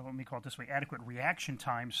 Let me call it this way: adequate reaction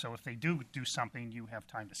time. So if they do something, you have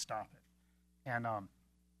time to stop it, and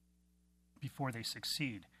before they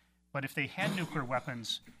succeed. But if they had nuclear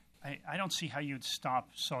weapons, I don't see how you'd stop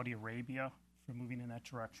Saudi Arabia from moving in that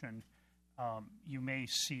direction. You may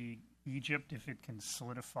see Egypt if it can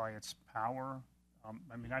solidify its power.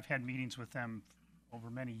 I mean, I've had meetings with them over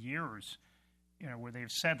many years, where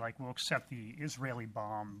they've said, like, we'll accept the Israeli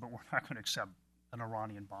bomb, but we're not going to accept an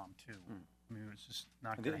Iranian bomb, too. I mean, it's just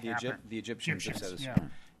not going to happen. The Egyptians have said this. Yeah.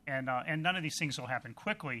 And none of these things will happen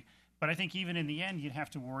quickly. But I think even in the end, you'd have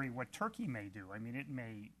to worry what Turkey may do. I mean, it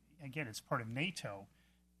may, again, it's part of NATO,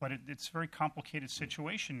 but it's a very complicated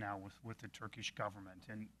situation now with the Turkish government.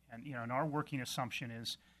 And our working assumption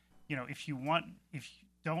is, if you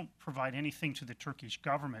don't provide anything to the Turkish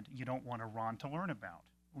government, you don't want Iran to learn about.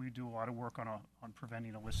 We do a lot of work on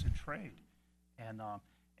preventing illicit trade, and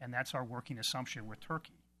that's our working assumption with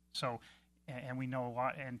Turkey. So, and we know a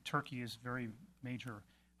lot, and Turkey is a very major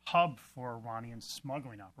hub for Iranian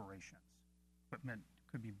smuggling operations. Equipment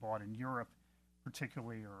could be bought in Europe,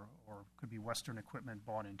 particularly, or could be Western equipment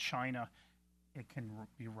bought in China. It can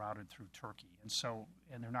be routed through Turkey,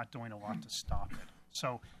 and they're not doing a lot to stop it.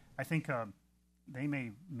 So, I think they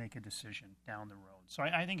may make a decision down the road. So,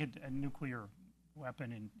 I think a nuclear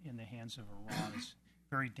weapon in the hands of Iran is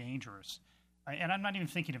very dangerous. And I'm not even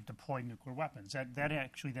thinking of deploying nuclear weapons. That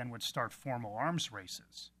actually then would start formal arms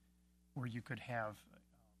races, where you could have a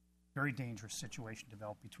very dangerous situation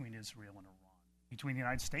develop between Israel and Iran, between the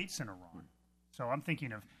United States and Iran. So I'm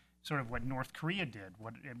thinking of sort of what North Korea did,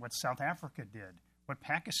 what South Africa did, what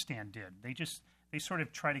Pakistan did. They sort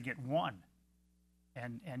of try to get one,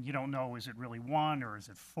 and you don't know, is it really one or is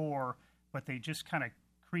it four? But they just kind of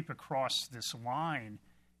creep across this line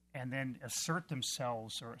and then assert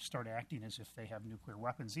themselves or start acting as if they have nuclear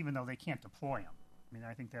weapons, even though they can't deploy them. I mean,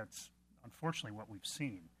 I think that's unfortunately what we've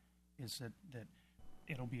seen, is that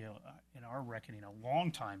it'll be, in our reckoning, a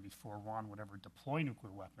long time before Iran would ever deploy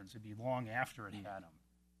nuclear weapons. It'd be long after it had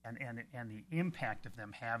them. And the impact of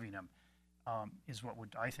them having them is what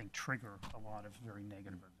would, I think, trigger a lot of very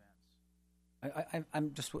negative events.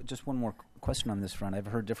 I'm just one more question on this front. I've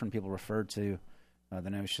heard different people refer to the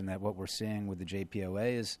notion that what we're seeing with the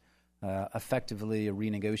JPOA is effectively a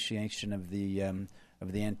renegotiation of the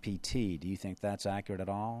NPT. Do you think that's accurate at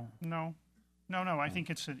all? No. I think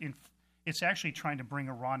it's actually trying to bring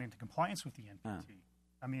Iran into compliance with the NPT.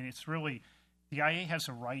 I mean, it's really, the IA has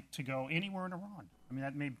a right to go anywhere in Iran. I mean,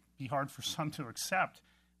 that may be hard for some to accept,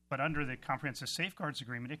 but under the Comprehensive Safeguards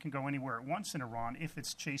Agreement, it can go anywhere at once in Iran if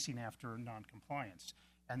it's chasing after noncompliance.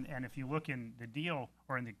 And if you look in the deal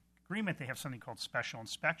or in the agreement, they have something called special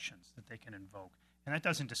inspections that they can invoke. And that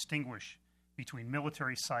doesn't distinguish between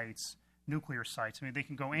military sites, nuclear sites. I mean, they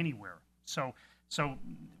can go anywhere. So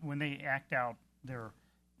when they act out their,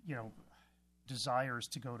 desires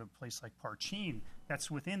to go to a place like Parchin, that's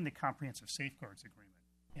within the Comprehensive Safeguards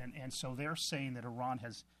Agreement. And so they're saying that Iran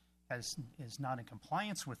is not in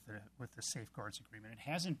compliance with the Safeguards Agreement. It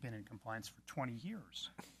hasn't been in compliance for 20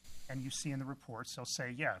 years. And you see in the reports, they'll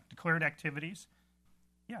say, declared activities,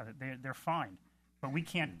 they're fine. But we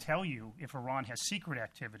can't tell you if Iran has secret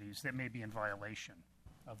activities that may be in violation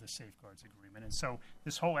of the Safeguards Agreement. And so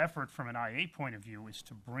this whole effort from an IA point of view is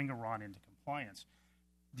to bring Iran into compliance.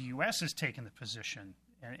 The U.S. has taken the position,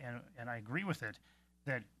 and I agree with it,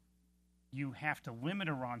 that you have to limit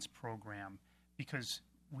Iran's program because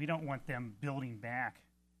we don't want them building back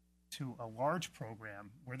to a large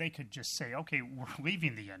program where they could just say, okay, we're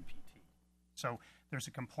leaving the NPT. So there's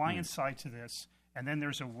a compliance side to this, and then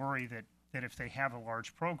there's a worry that if they have a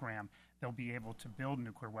large program, they'll be able to build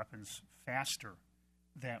nuclear weapons faster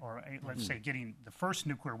let's say getting the first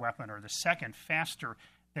nuclear weapon or the second faster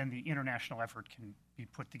than the international effort can be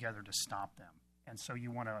put together to stop them. And so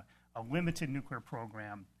you want a limited nuclear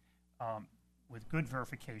program with good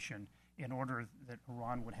verification in order that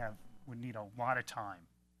Iran would need a lot of time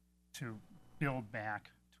to build back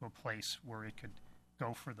to a place where it could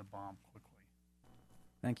go for the bomb quickly.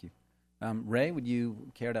 Thank you. Ray, would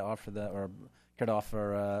you care to offer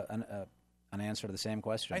an answer to the same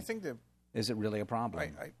question? I think is it really a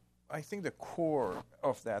problem? I think the core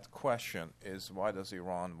of that question is, why does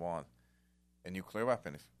Iran want a nuclear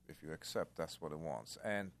weapon, if you accept that's what it wants?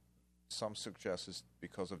 And some suggest it's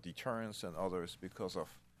because of deterrence, and others because of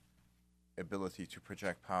ability to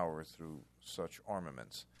project power through such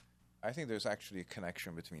armaments. I think there's actually a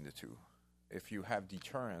connection between the two. If you have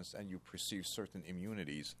deterrence and you perceive certain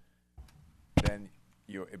immunities, then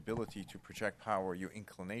your ability to project power, your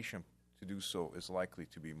inclination to do so, is likely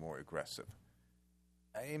to be more aggressive.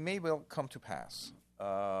 It may well come to pass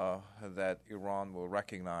that Iran will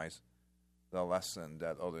recognize the lesson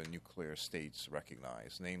that other nuclear states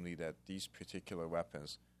recognize, namely that these particular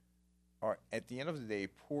weapons are, at the end of the day,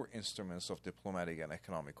 poor instruments of diplomatic and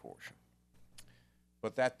economic coercion.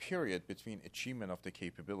 But that period between achievement of the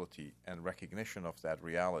capability and recognition of that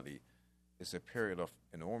reality is a period of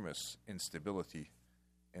enormous instability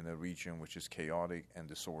in a region which is chaotic and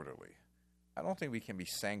disorderly. I don't think we can be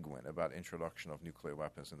sanguine about introduction of nuclear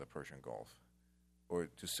weapons in the Persian Gulf, or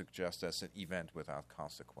to suggest that's an event without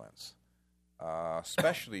consequence,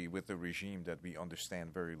 especially with the regime that we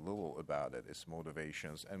understand very little about it, its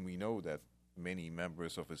motivations, and we know that many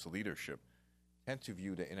members of its leadership tend to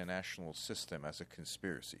view the international system as a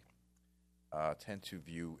conspiracy, tend to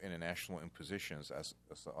view international impositions as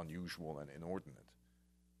unusual and inordinate.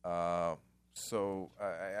 So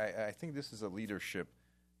I think this is a leadership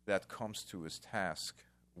that comes to its task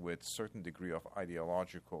with certain degree of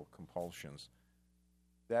ideological compulsions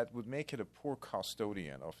that would make it a poor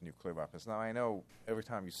custodian of nuclear weapons. Now, I know every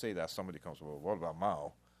time you say that, somebody comes, well, what about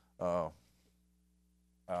Mao?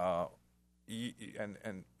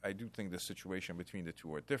 And I do think the situation between the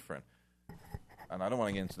two are different. And I don't want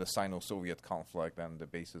to get into the Sino-Soviet conflict and the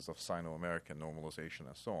basis of Sino-American normalization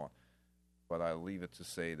and so on. But I'll leave it to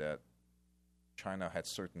say that China had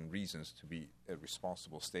certain reasons to be a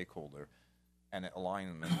responsible stakeholder and an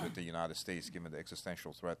alignment with the United States given the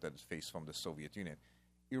existential threat that it faced from the Soviet Union.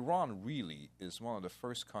 Iran really is one of the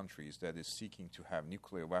first countries that is seeking to have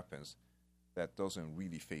nuclear weapons that doesn't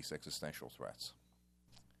really face existential threats.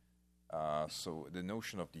 So the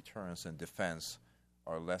notion of deterrence and defense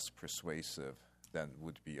are less persuasive than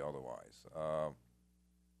would be otherwise.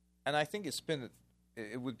 And I think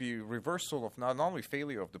it would be reversal of not only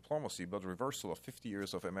failure of diplomacy, but reversal of 50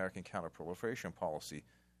 years of American counterproliferation policy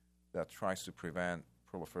that tries to prevent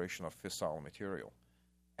proliferation of fissile material.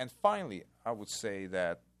 And finally, I would say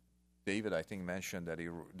that David, I think, mentioned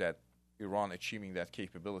that Iran achieving that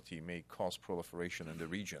capability may cause proliferation in the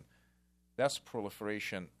region. That's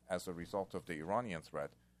proliferation as a result of the Iranian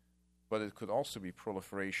threat, but it could also be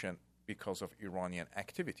proliferation because of Iranian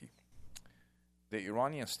activity. The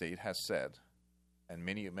Iranian state has said, and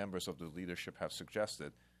many members of the leadership have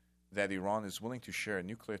suggested, that Iran is willing to share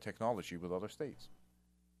nuclear technology with other states.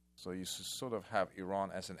 So you sort of have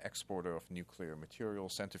Iran as an exporter of nuclear material,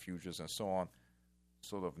 centrifuges, and so on,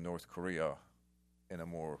 sort of North Korea in a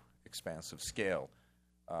more expansive scale.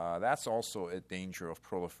 That's also a danger of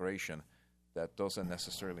proliferation. That doesn't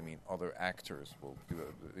necessarily mean other actors will do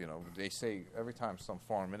it. You know, they say every time some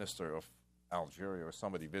foreign minister of Algeria or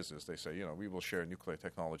somebody visits, they say, we will share nuclear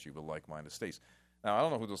technology with like-minded states. Now, I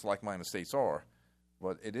don't know who those like-minded states are,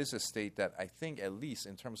 but it is a state that I think, at least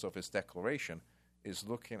in terms of its declaration, is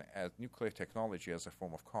looking at nuclear technology as a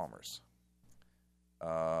form of commerce.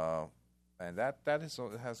 And that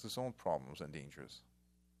has its own problems and dangers.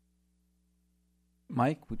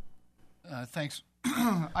 Mike? Thanks.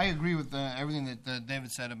 I agree with everything that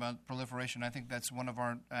David said about proliferation. I think that's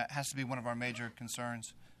has to be one of our major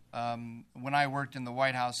concerns. When I worked in the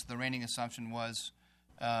White House, the reigning assumption was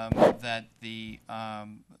that the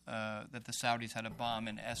Saudis had a bomb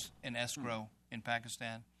in escrow in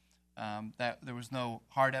Pakistan. That there was no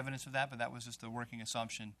hard evidence of that, but that was just a working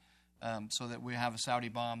assumption. So that we have a Saudi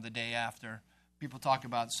bomb the day after. People talk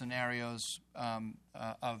about scenarios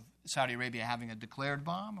of Saudi Arabia having a declared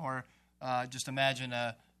bomb, or just imagine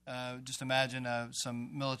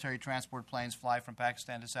some military transport planes fly from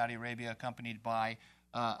Pakistan to Saudi Arabia, accompanied by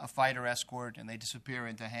a fighter escort, and they disappear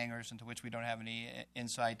into hangars into which we don't have any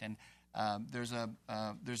insight. And there's a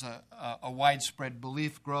widespread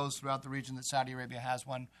belief grows throughout the region that Saudi Arabia has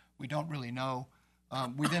one. We don't really know.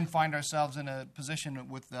 We then find ourselves in a position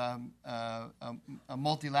with a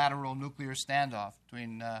multilateral nuclear standoff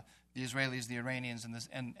between the Israelis, the Iranians,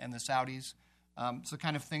 and the Saudis. It's the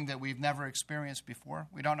kind of thing that we've never experienced before.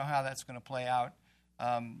 We don't know how that's going to play out.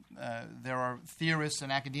 There are theorists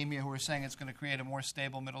in academia who are saying it's going to create a more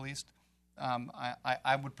stable Middle East.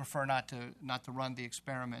 I would prefer not to run the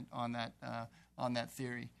experiment on that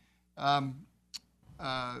theory.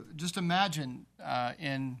 Just imagine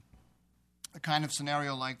in a kind of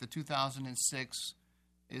scenario like the 2006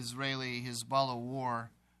 Israeli-Hezbollah war,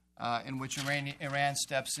 in which Iran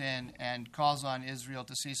steps in and calls on Israel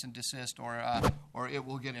to cease and desist, or it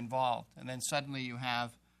will get involved, and then suddenly you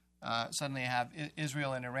have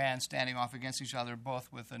Israel and Iran standing off against each other,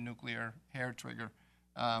 both with a nuclear hair trigger.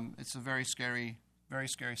 It's a very scary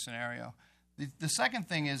scenario. The second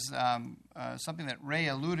thing is something that Ray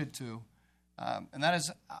alluded to, and that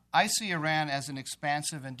is I see Iran as an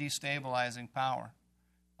expansive and destabilizing power,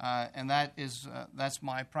 and that's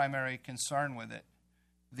my primary concern with it.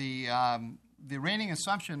 The reigning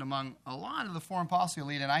assumption among a lot of the foreign policy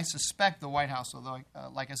elite, and I suspect the White House, although,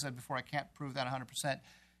 like I said before, I can't prove that 100%,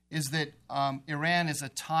 is that Iran is a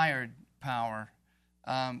tired power,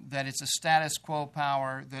 that it's a status quo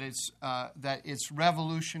power, that its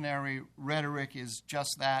revolutionary rhetoric is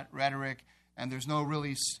just that, rhetoric, and there's no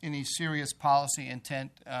really any serious policy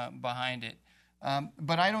intent behind it.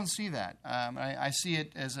 But I don't see that. I see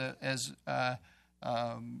it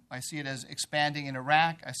I see it as expanding in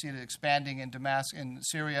Iraq. I see it expanding in Damascus, in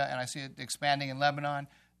Syria, and I see it expanding in Lebanon.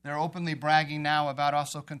 They're openly bragging now about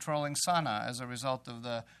also controlling Sana'a as a result of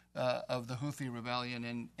the Houthi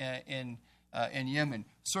rebellion in Yemen.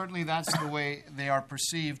 Certainly, that's the way they are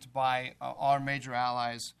perceived by our major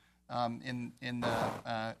allies in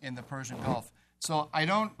the Persian Gulf. So I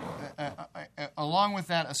don't. Along with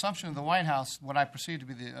that assumption of the White House, what I perceive to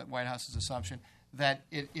be the White House's assumption that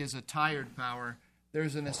it is a tired power,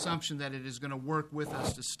 there's an assumption that it is going to work with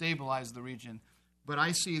us to stabilize the region. But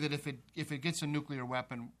I see that if it gets a nuclear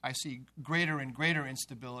weapon, I see greater and greater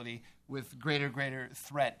instability with greater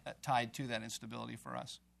threat tied to that instability for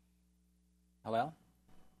us. Hillel?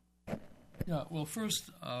 Yeah, well,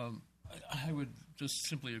 first, I would just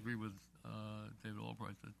simply agree with David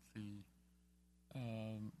Albright that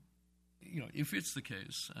if it's the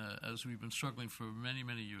case, as we've been struggling for many,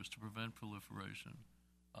 many years to prevent proliferation,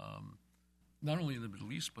 not only in the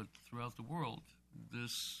Middle East but throughout the world,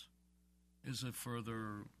 this is a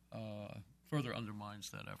further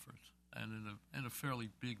undermines that effort, and in a fairly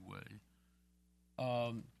big way.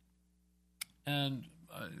 And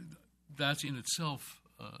that's in itself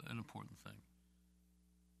an important thing.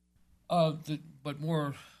 But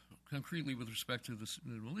more concretely, with respect to the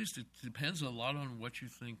Middle East, it depends a lot on what you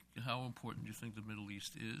think, how important you think the Middle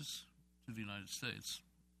East is to the United States,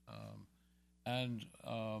 and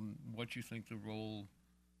what you think the role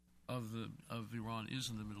of Iran is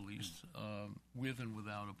in the Middle East, with and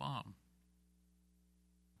without a bomb.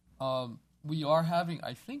 We are having,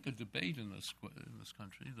 I think, a debate in this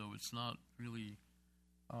country, though it's not really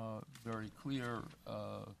very clear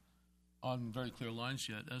on very clear lines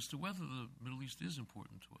yet, as to whether the Middle East is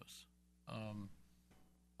important to us.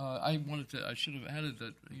 I should have added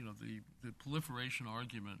that the proliferation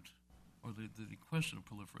argument, or the question of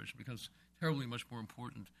proliferation, becomes terribly much more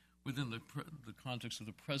important within the context of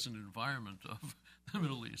the present environment of the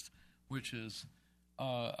Middle East, which is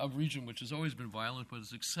a region which has always been violent, but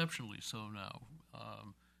is exceptionally so now,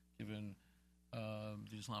 given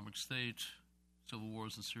the Islamic State, civil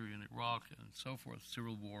wars in Syria and Iraq, and so forth,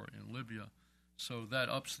 civil war in Libya. So that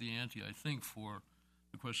ups the ante, I think, for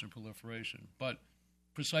the question of proliferation. But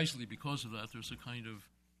precisely because of that, there's a kind of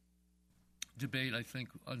debate, I think,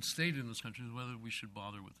 unstated in this country, whether we should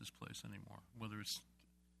bother with this place anymore, whether it's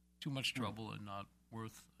too much trouble and not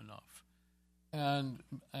worth enough. And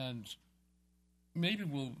maybe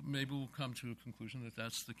we'll come to a conclusion that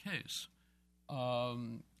that's the case.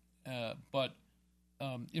 But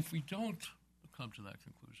if we don't come to that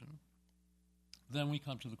conclusion, then we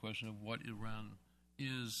come to the question of what Iran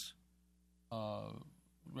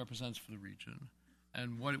represents for the region,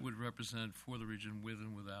 and what it would represent for the region with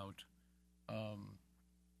and without a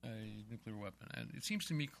nuclear weapon. And it seems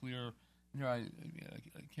to me clear. I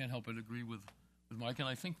can't help but agree with Mike, and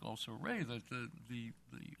I think also Ray, that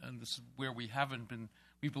and this is where we've been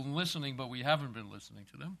listening, but we haven't been listening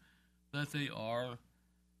to them, that they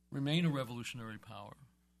remain a revolutionary power.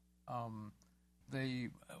 They,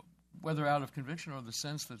 whether out of conviction or the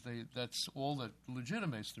sense that that's all that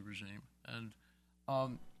legitimates the regime, and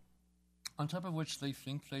on top of which they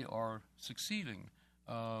think they are succeeding.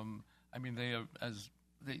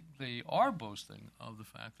 They are boasting of the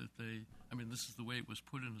fact that this is the way it was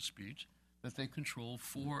put in a speech, that they control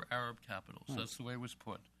 4 Arab capitals. That's the way it was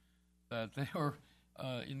put, that they are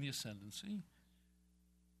in the ascendancy.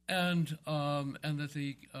 and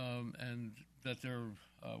that they're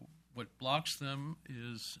what blocks them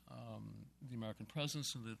is the American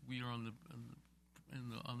presence, and that we are on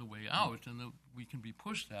the way out, and that we can be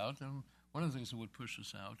pushed out. And one of the things that would push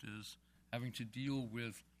us out is having to deal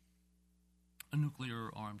with a nuclear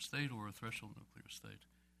armed state or a threshold nuclear state.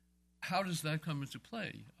 How does that come into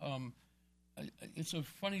play? It's a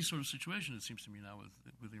funny sort of situation, it seems to me now,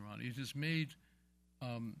 with Iran. It has made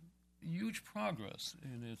huge progress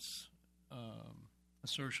in its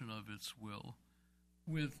assertion of its will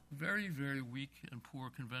with very, very weak and poor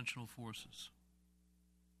conventional forces.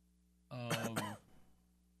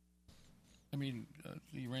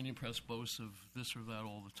 The Iranian press boasts of this or that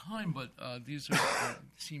all the time, but these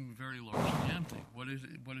seem very largely empty. What it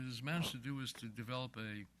has managed to do is to develop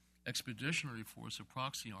a expeditionary force of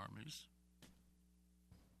proxy armies,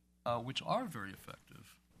 which are very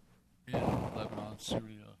effective in Lebanon,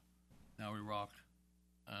 Syria, now Iraq,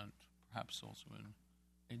 and perhaps also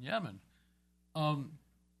in Yemen.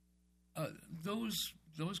 Those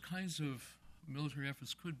kinds of military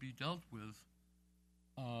efforts could be dealt with,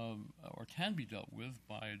 or can be dealt with,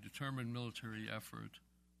 by a determined military effort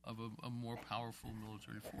of a more powerful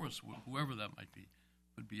military force, whoever that might be.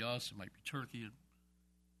 It could be us, it might be Turkey,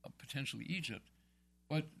 potentially Egypt.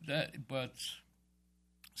 But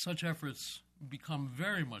such efforts become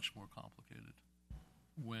very much more complicated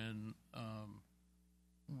when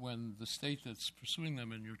the state that's pursuing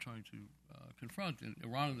them and you're trying to confront, and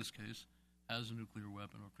Iran in this case, has a nuclear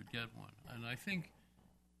weapon or could get one. And I think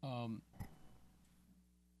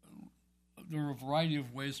there are a variety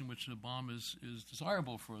of ways in which a bomb is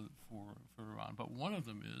desirable for Iran, but one of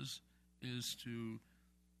them is to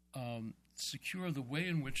secure the way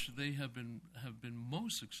in which they have been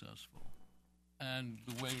most successful and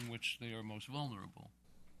the way in which they are most vulnerable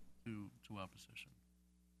to opposition.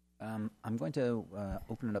 I'm going to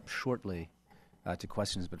open it up shortly to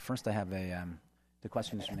questions, but first I have the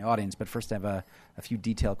questions from the audience. But first I have a few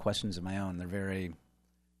detailed questions of my own. They're very,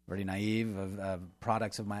 very naive, of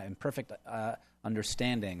products of my imperfect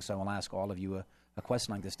understanding. So I'll ask all of you a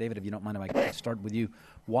question like this. David, if you don't mind, if I could start with you.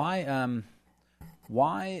 Why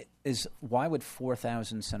would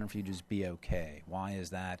 4,000 centrifuges be okay? Why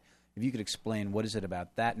is that? If you could explain, what is it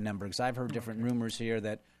about that number? Because I've heard different rumors here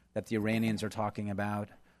that the Iranians are talking about,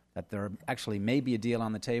 that there actually may be a deal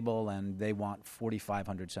on the table, and they want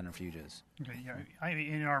 4,500 centrifuges. Okay, yeah.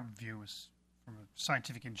 In our view, from a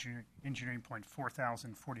scientific engineering point,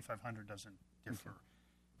 4,000, 4,500 doesn't differ.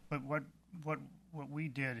 But what we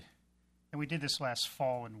did, and we did this last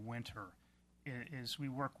fall and winter, is we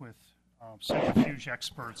work with centrifuge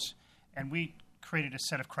experts, and we created a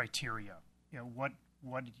set of criteria. What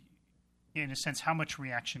in a sense, how much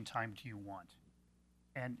reaction time do you want?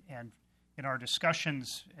 And in our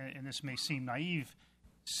discussions, and this may seem naive,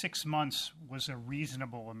 6 months was a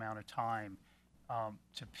reasonable amount of time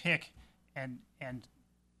to pick, and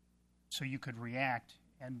so you could react.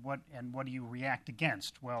 And what do you react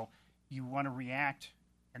against? Well, you want to react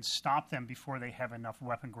and stop them before they have enough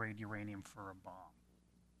weapon-grade uranium for a bomb.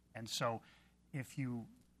 And so, if you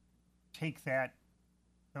take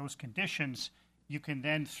those conditions, you can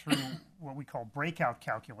then, through what we call breakout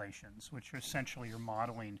calculations, which are essentially you're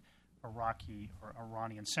modeling Iraqi or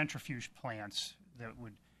Iranian centrifuge plants that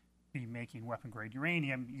would be making weapon-grade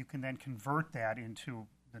uranium, you can then convert that into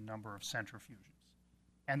the number of centrifuges.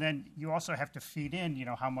 And then you also have to feed in,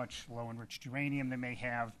 how much low-enriched uranium they may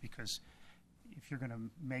have, because if you're going to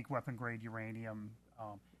make weapon-grade uranium,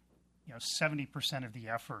 70% of the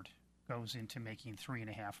effort goes into making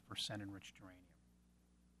 3.5% enriched uranium.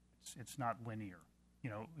 It's not linear.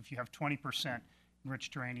 If you have 20%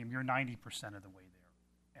 enriched uranium, you're 90% of the way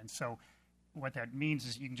there. And so what that means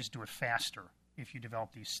is you can just do it faster if you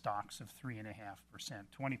develop these stocks of 3.5%,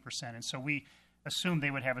 20%. And so we assumed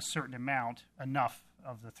they would have a certain amount, enough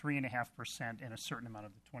of the 3.5% and a certain amount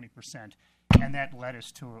of the 20%. And that led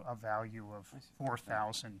us to a value of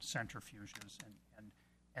 4,000 centrifuges.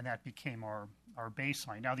 And that became our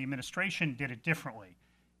baseline. Now, the administration did it differently.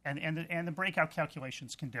 And the breakout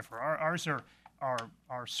calculations can differ. Ours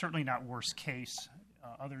are certainly not worst case.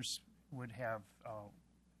 Others would have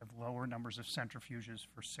lower numbers of centrifuges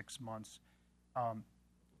for 6 months.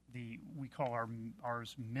 We call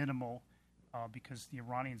ours minimal because the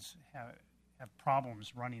Iranians have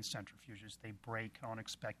problems running centrifuges. They break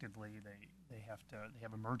unexpectedly. They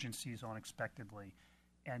have emergencies unexpectedly,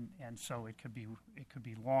 and so it could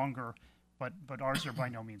be longer. But ours are by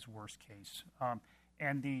no means worst case.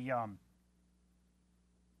 And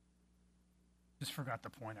just forgot the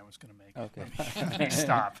point I was going to make. Okay. Let me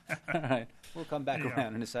stop. All right. We'll come back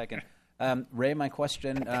around in a second. Ray, my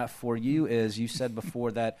question for you is: you said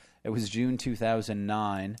before that it was June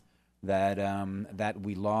 2009 that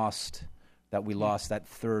we lost that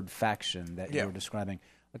third faction that you were describing.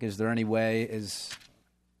 Look, is there any way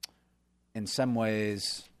in some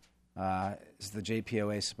ways, is the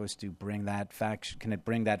JPOA supposed to bring that faction? Can it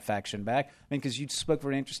bring that faction back? I mean, because you spoke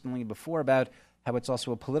very interestingly before about how it's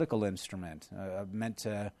also a political instrument meant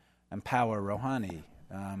to empower Rouhani.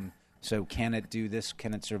 So can it do this?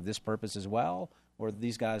 Can it serve this purpose as well? Or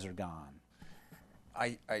these guys are gone?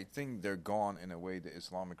 I think they're gone in a way the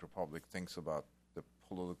Islamic Republic thinks about the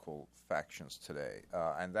political factions today.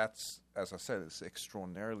 And that's, as I said, it's an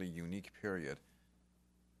extraordinarily unique period,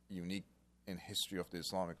 unique in history of the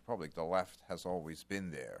Islamic Republic. The left has always been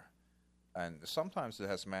there. And sometimes it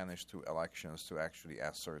has managed through elections to actually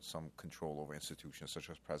assert some control over institutions such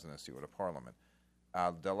as presidency or the parliament.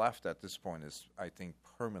 The left at this point is, I think,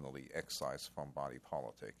 permanently excised from body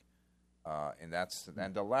politic. And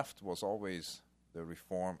the left was always the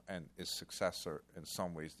reform and its successor, in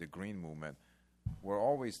some ways, the Green Movement, were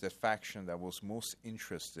always the faction that was most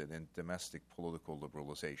interested in domestic political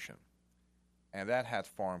liberalization. And that had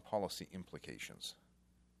foreign policy implications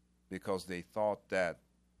because they thought that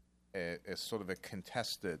a sort of a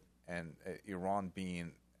contested and Iran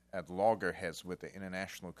being at loggerheads with the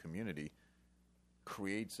international community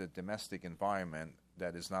creates a domestic environment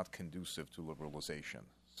that is not conducive to liberalization.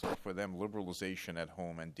 So for them, liberalization at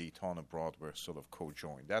home and détente abroad were sort of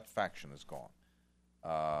co-joined. That faction is gone,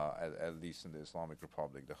 at least in the Islamic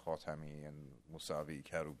Republic, the Khatami and Mousavi,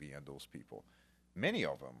 Karoubi, and those people. Many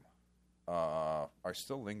of them are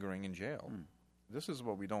still lingering in jail. This is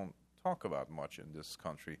what we don't talk about much in this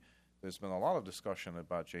country. There's been a lot of discussion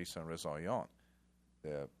about Jason Rezaian,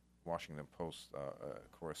 the Washington Post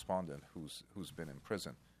correspondent who's been in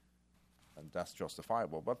prison, and that's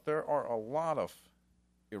justifiable. But there are a lot of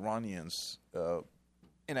Iranians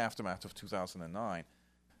in aftermath of 2009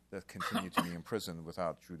 that continue to be imprisoned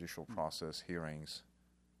without judicial process, hearings,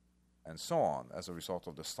 and so on as a result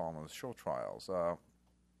of the Stalinist show trials.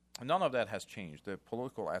 None of that has changed. The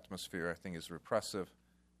political atmosphere, I think, is repressive.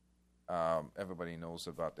 Everybody knows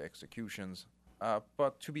about the executions.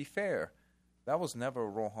 But to be fair, that was never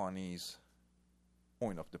Rouhani's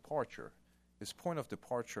point of departure. His point of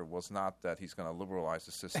departure was not that he's going to liberalize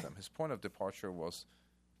the system. His point of departure was,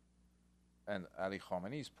 and Ali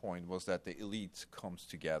Khamenei's point was, that the elite comes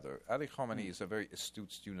together. Ali Khamenei is a very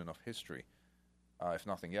astute student of history, if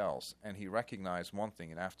nothing else, and he recognized one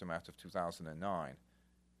thing in aftermath of 2009,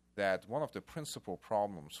 that one of the principal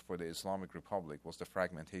problems for the Islamic Republic was the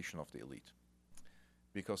fragmentation of the elite,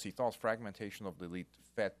 because he thought fragmentation of the elite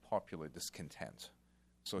fed popular discontent.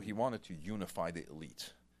 So he wanted to unify the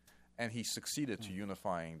elite, and he succeeded to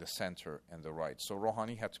unifying the center and the right. So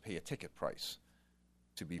Rouhani had to pay a ticket price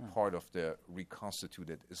to be part of the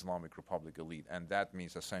reconstituted Islamic Republic elite, and that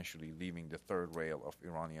means essentially leaving the third rail of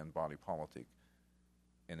Iranian body politic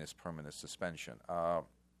in its permanent suspension.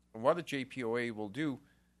 What the JPOA will do,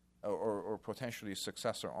 or potentially a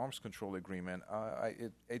successor arms control agreement,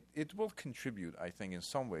 it will contribute, I think, in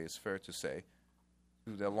some way, it's fair to say,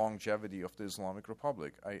 to the longevity of the Islamic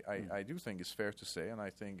Republic. I do think it's fair to say, and I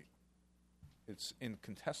think it's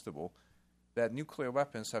incontestable, that nuclear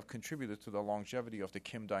weapons have contributed to the longevity of the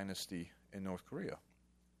Kim dynasty in North Korea.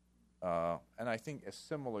 And I think a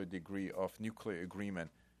similar degree of nuclear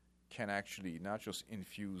agreement can actually not just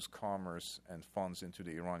infuse commerce and funds into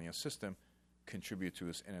the Iranian system, contribute to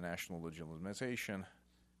its international legitimization,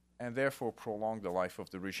 and therefore prolong the life of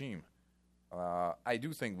the regime. I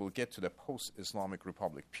do think we'll get to the post-Islamic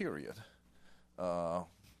Republic period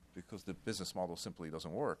because the business model simply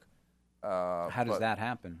doesn't work. How does that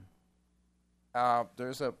happen?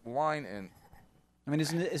 There's a line in... I mean,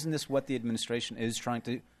 isn't this what the administration is trying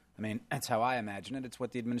to... I mean, that's how I imagine it. It's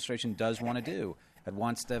what the administration does want to do. It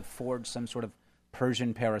wants to forge some sort of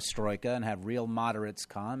Persian perestroika and have real moderates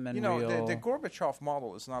come and the Gorbachev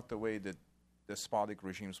model is not the way that despotic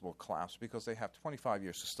regimes will collapse, because they have 25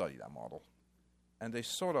 years to study that model, and they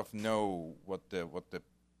sort of know what the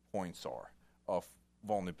points are of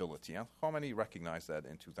vulnerability. And Khomeini recognized that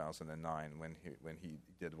in 2009 when he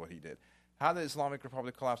did what he did. How the Islamic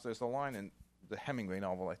Republic collapsed? There's a line in the Hemingway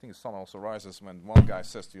novel, I think The Sun Also Rises, when one guy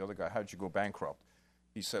says to the other guy, "How'd you go bankrupt?"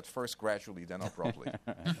 He said, "First gradually, then abruptly."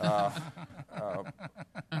 I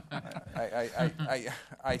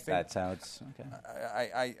think that's how it's okay.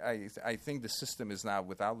 I think the system is now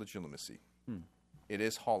without legitimacy. It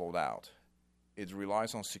is hollowed out. It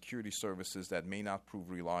relies on security services that may not prove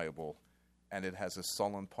reliable, and it has a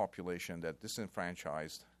sullen population that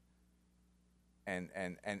disenfranchised and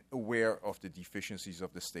aware of the deficiencies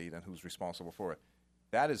of the state and who's responsible for it.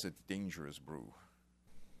 That is a dangerous brew.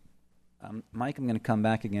 Mike, I'm going to come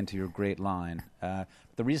back again to your great line.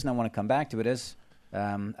 The reason I want to come back to it is,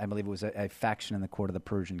 I believe it was a faction in the court of the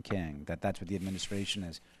Persian king. That's what the administration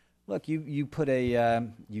is. Look, you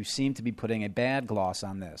seem to be putting a bad gloss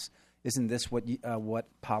on this. Isn't this what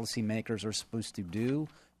policymakers are supposed to do?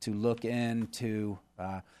 To look into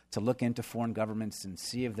foreign governments and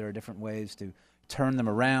see if there are different ways to turn them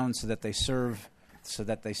around so that they serve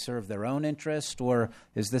their own interest, or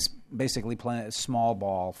is this basically playing a small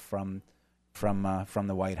ball from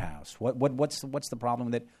the White House? What's the problem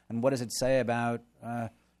with it, and what does it say about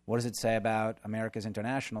America's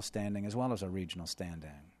international standing as well as our regional standing?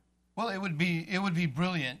 Well, it would be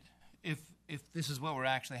brilliant if this is what were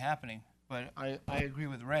actually happening. But I agree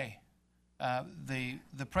with Ray.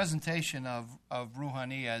 The presentation of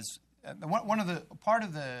Rouhani as part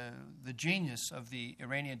of the genius of the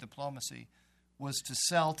Iranian diplomacy was to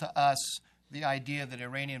sell to us the idea that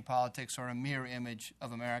Iranian politics are a mirror image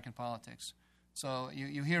of American politics. So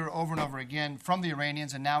you hear over and over again from the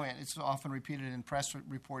Iranians, and now it's often repeated in press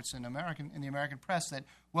reports in the American press that,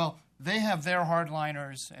 well, they have their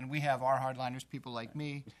hardliners and we have our hardliners, people like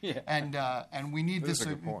me, and we need this.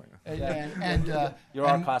 That's a good point. You're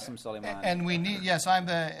our Qasim Soleimani. And we need I'm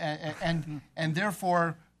the and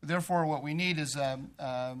therefore what we need is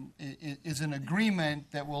an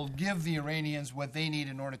agreement that will give the Iranians what they need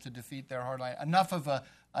in order to defeat their hardline. Enough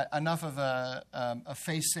of a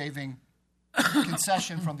face-saving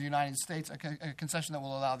concession from the United States, a concession that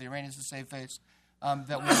will allow the Iranians to save face,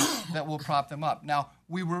 that will prop them up. Now,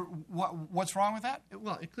 what's wrong with that?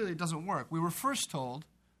 Well, it clearly doesn't work. We were first told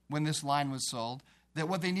when this line was sold that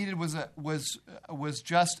what they needed was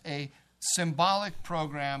just a symbolic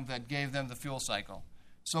program that gave them the fuel cycle.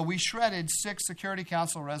 So we shredded 6 Security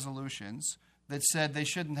Council resolutions that said they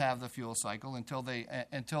shouldn't have the fuel cycle until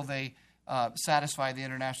they satisfy the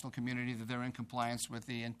international community that they're in compliance with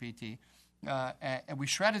the NPT. And we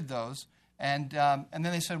shredded those, and then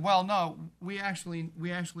they said, well, no, we actually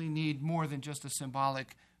need more than just a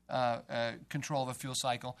symbolic control of the fuel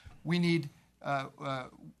cycle. We need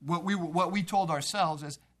what we told ourselves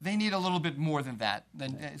is they need a little bit more than that.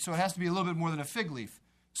 So it has to be a little bit more than a fig leaf.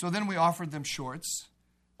 So then we offered them shorts,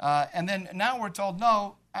 and then now we're told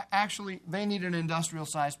no, actually they need an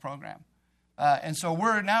industrial-sized program. And so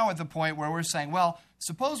we're now at the point where we're saying, well,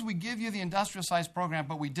 suppose we give you the industrial-sized program,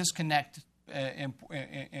 but we disconnect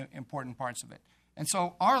important parts of it. And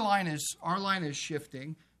so our line is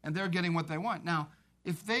shifting, and they're getting what they want. Now,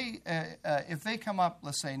 if they come up,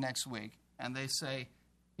 let's say next week, and they say,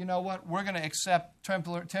 you know what, we're going to accept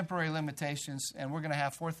temporary limitations, and we're going to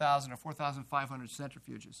have 4,000 or 4,500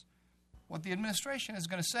 centrifuges. What the administration is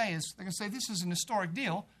going to say is, they're going to say, this is an historic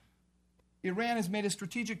deal. Iran has made a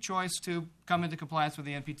strategic choice to come into compliance with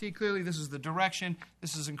the NPT. Clearly, this is the direction.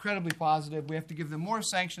 This is incredibly positive. We have to give them more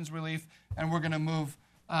sanctions relief, and we're going to move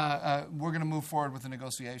forward with the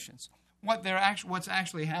negotiations. What's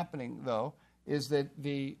actually happening, though, is that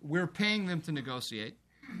we're paying them to negotiate.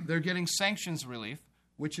 They're getting sanctions relief,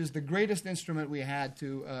 which is the greatest instrument we had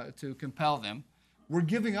to compel them. We're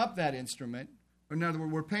giving up that instrument. In other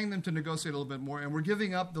words, we're paying them to negotiate a little bit more, and we're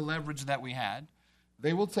giving up the leverage that we had.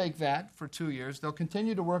 They will take that for 2 years. They'll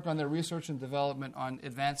continue to work on their research and development on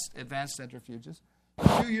advanced centrifuges.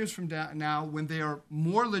 A few years from now, when they are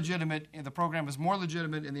more legitimate, and the program is more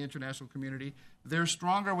legitimate in the international community, they're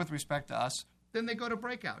stronger with respect to us, then they go to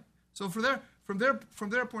breakout. So from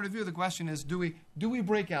their point of view, the question is, do we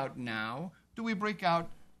break out now? Do we break out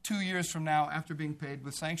 2 years from now after being paid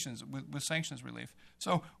with sanctions relief?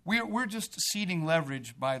 So we're just ceding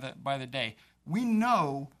leverage by the day. We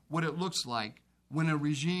know what it looks like when a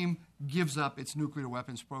regime gives up its nuclear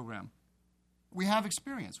weapons program. We have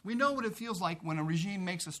experience. We know what it feels like when a regime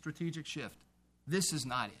makes a strategic shift. This is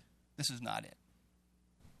not it. This is not it.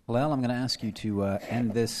 Well, I'm going to ask you to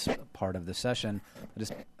end this part of the session.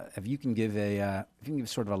 Just, if you can give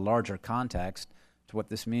sort of a larger context to what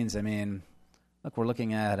this means. I mean, look, we're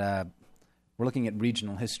looking at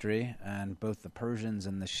regional history, and both the Persians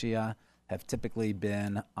and the Shia have typically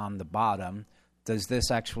been on the bottom. Does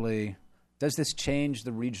this change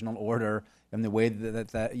the regional order in the way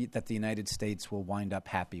that the United States will wind up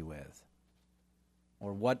happy with?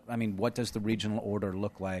 Or what does the regional order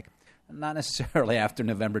look like? Not necessarily after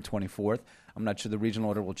November 24th. I'm not sure the regional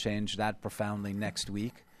order will change that profoundly next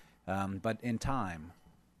week, but in time,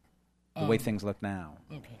 the way things look now.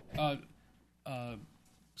 Okay.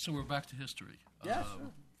 So we're back to history. Yeah,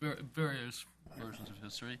 sure. Various versions of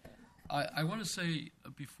history. I want to say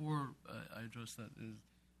before I address that is,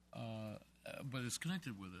 but it's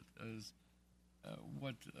connected with it, is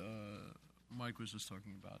what Mike was just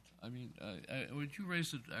talking about. I mean, would you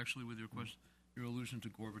raise it actually with your question, your allusion to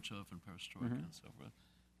Gorbachev and Perestroika and so forth,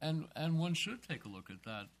 and one should take a look at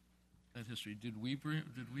that history. Did we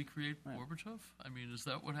create Gorbachev? I mean, is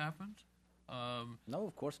that what happened? No,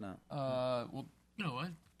 of course not. Well,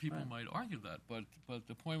 people might argue that, but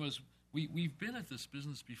the point was we've been at this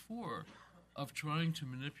business before of trying to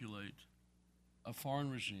manipulate a foreign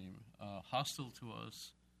regime hostile to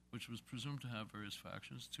us, which was presumed to have various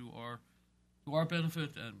factions, to our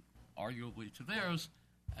benefit and arguably to theirs.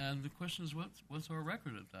 And the question is, what's our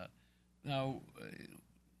record at that? Now,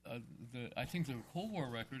 I think the Cold War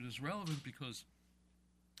record is relevant because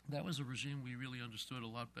that was a regime we really understood a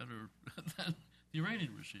lot better than the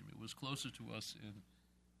Iranian regime. It was closer to us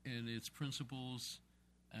in its principles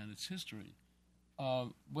and its history.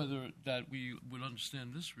 Whether that we would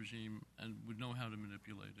understand this regime and would know how to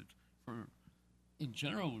manipulate it in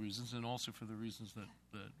general reasons, and also for the reasons that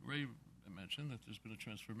Ray mentioned, that there's been a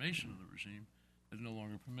transformation of the regime that no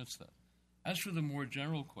longer permits that. As for the more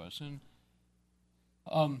general question,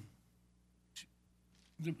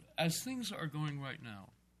 as things are going right now,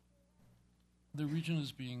 the region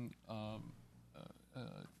is being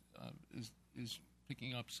is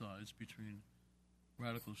picking up sides between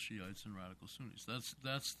radical Shiites and radical Sunnis.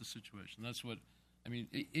 That's the situation. That's what I mean.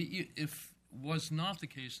 If was not the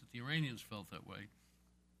case that the Iranians felt that way,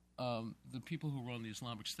 the people who run the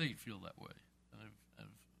Islamic State feel that way. And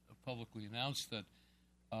I've publicly announced that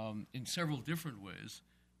in several different ways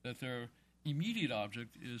that their immediate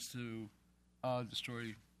object is to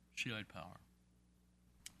destroy Shiite power.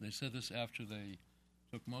 They said this after they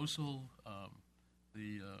took Mosul.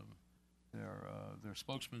 Their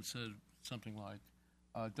spokesman said something like,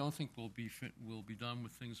 "Don't think we'll be done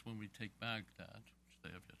with things when we take Baghdad," which they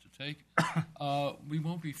have yet to take. We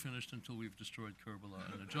won't be finished until we've destroyed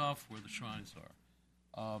Karbala and Najaf, where the shrines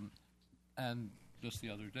are. And just the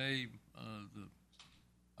other day,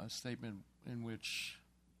 a statement in which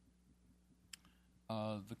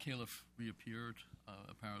the caliph reappeared,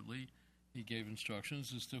 apparently. He gave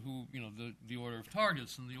instructions as to who, the order of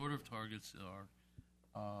targets, and the order of targets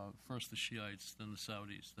are first the Shiites, then the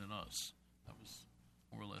Saudis, then us. That was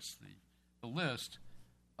more or less the list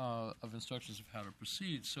of instructions of how to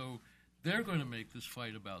proceed. So they're going to make this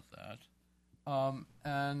fight about that.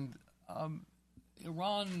 And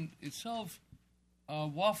Iran itself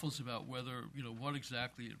waffles about whether, what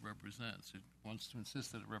exactly it represents. It wants to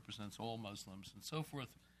insist that it represents all Muslims and so forth.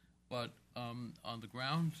 But on the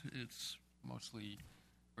ground, it's mostly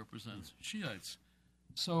represents Shiites.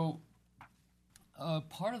 So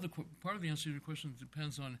part of the answer to your question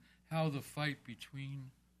depends on how the fight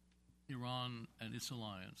between Iran and its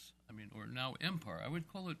alliance, or now empire. I would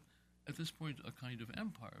call it at this point a kind of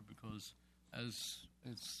empire because, as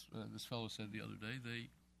this fellow said the other day, they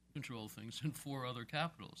control things in 4 other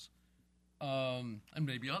capitals, and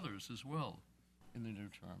maybe others as well in the near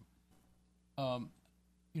term.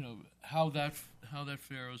 How that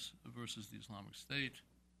fares versus the Islamic State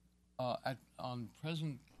on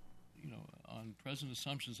present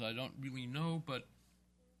assumptions, I don't really know. But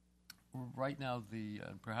right now,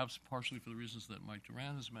 perhaps partially for the reasons that Mike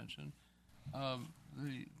Duran has mentioned,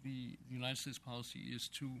 the United States policy is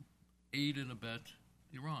to aid and abet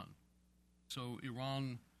Iran. So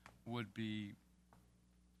Iran would be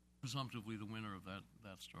presumptively the winner of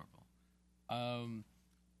that struggle.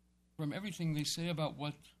 From everything they say about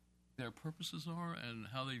what their purposes are and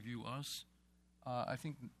how they view us, I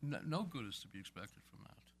think no good is to be expected from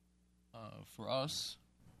that, for us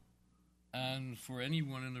and for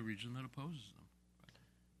anyone in the region that opposes them.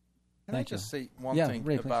 Can I just say one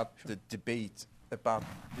thing about the debate about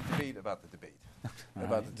the debate,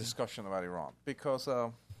 about the discussion about Iran? Because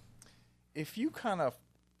if you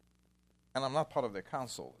and I'm not part of the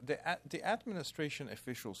council, the administration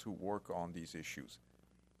officials who work on these issues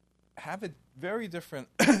have a very different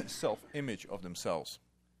self-image of themselves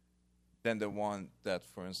than the one that,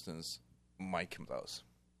 for instance, Mike does.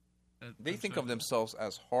 They think of themselves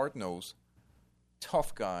as hard-nosed,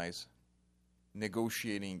 tough guys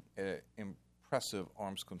negotiating an impressive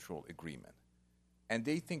arms control agreement. And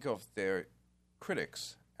they think of their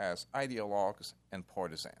critics as ideologues and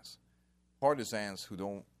partisans. Partisans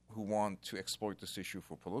who want to exploit this issue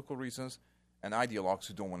for political reasons, and ideologues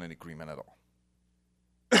who don't want an agreement at all.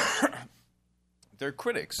 Their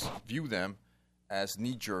critics view them as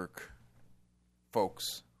knee-jerk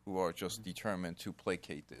folks who are just determined to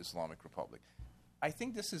placate the Islamic Republic. I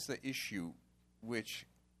think this is the issue which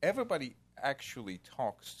everybody actually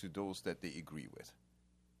talks to those that they agree with.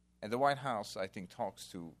 And the White House, I think, talks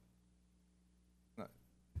to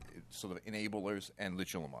sort of enablers and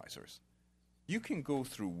legitimizers. you can go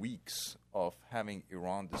through weeks of having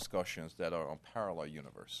Iran discussions that are on parallel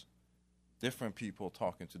universe. Different people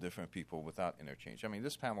talking to different people without interchange. I mean,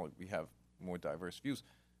 this panel, we have more diverse views.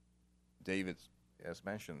 David, as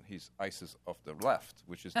mentioned, he's ISIS of the left,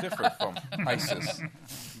 which is different from ISIS,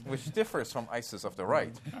 which differs from ISIS of the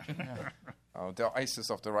right. The ISIS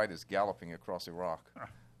of the right is galloping across Iraq.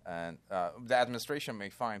 And the administration may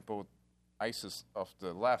find both ISIS of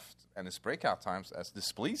the left and its breakout times as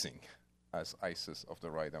displeasing as ISIS of the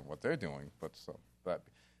right and what they're doing. But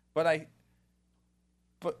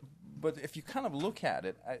if you kind of look at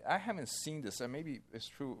it, I haven't seen this, and maybe it's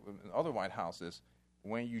true in other White Houses,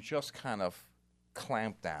 when you just kind of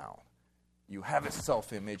clamp down. You have a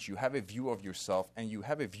self-image, you have a view of yourself, and you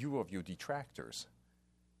have a view of your detractors.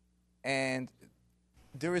 And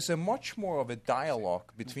there is a much more of a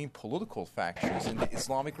dialogue between political factions in the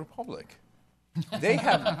Islamic Republic. They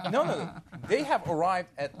have They have arrived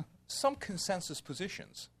at some consensus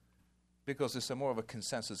positions because it's more of a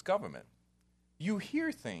consensus government. You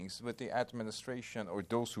hear things with the administration or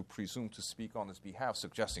those who presume to speak on its behalf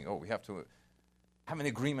suggesting, we have to have an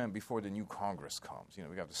agreement before the new Congress comes.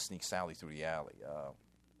 We have to sneak Sally through the alley.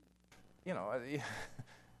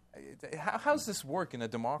 How does this work in a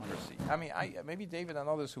democracy? I mean, maybe David and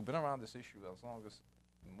others who've been around this issue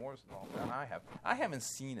more than I haven't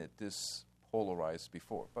seen it this polarized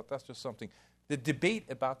before. But that's just something. The debate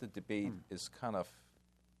about the debate is kind of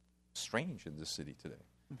strange in this city today.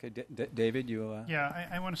 Okay, David, you... Yeah,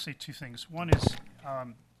 I want to say two things. One is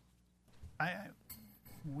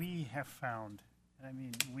we have found,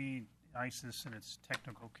 ISIS and its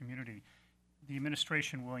technical community, the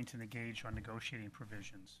administration willing to engage on negotiating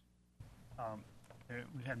provisions.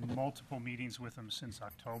 We've had multiple meetings with them since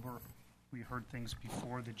October. We heard things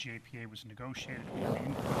before the JPA was negotiated. We had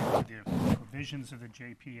input into the provisions of the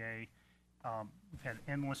JPA. We've had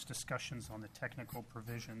endless discussions on the technical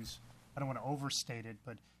provisions. I don't want to overstate it,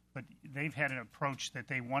 but they've had an approach that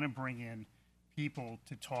they want to bring in people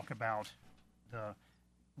to talk about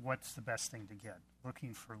what's the best thing to get,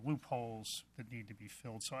 looking for loopholes that need to be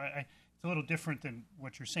filled. So it's a little different than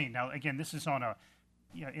what you're saying. Now, again, this is on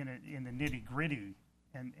in the nitty gritty,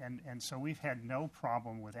 and so we've had no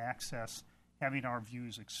problem with access, having our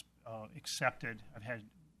views accepted. I've had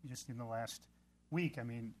just in the last week.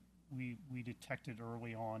 We detected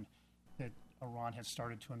early on that Iran had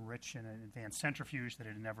started to enrich in an advanced centrifuge that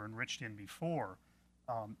it had never enriched in before,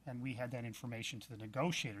 and we had that information to the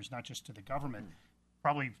negotiators, not just to the government,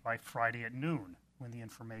 probably by Friday at noon when the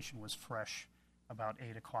information was fresh about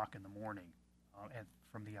 8 o'clock in the morning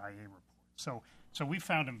from the IA report. So we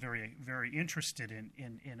found them very, very interested in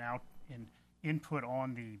input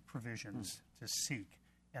on the provisions to seek,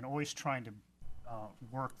 and always trying to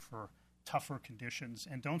work for tougher conditions,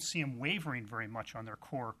 and don't see them wavering very much on their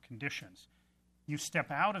core conditions. You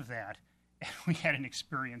step out of that, and we had an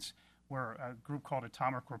experience where a group called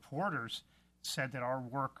Atomic Reporters said that our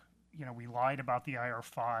work, we lied about the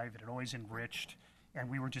IR-5, it had always enriched, and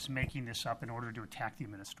we were just making this up in order to attack the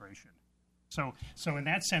administration. So in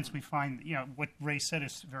that sense, we find, what Ray said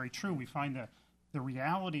is very true. We find the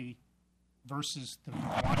reality versus the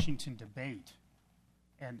Washington debate,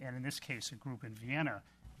 and in this case, a group in Vienna,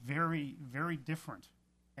 very, very different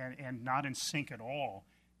and not in sync at all.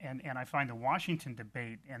 And I find the Washington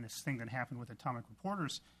debate and this thing that happened with Atomic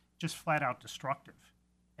Reporters just flat out destructive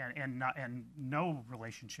and no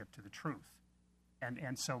relationship to the truth.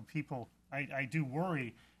 And so people, I do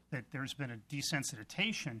worry that there's been a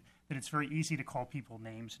desensitization, that it's very easy to call people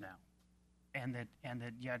names now, and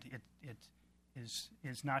that yet it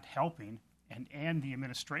is not helping, and the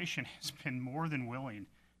administration has been more than willing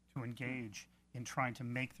to engage in trying to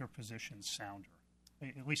make their positions sounder,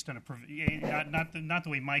 at least on not the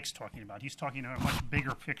way Mike's talking about. He's talking about a much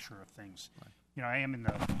bigger picture of things. Right. I am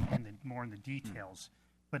more in the details,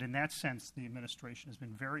 but in that sense, the administration has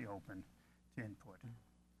been very open to input.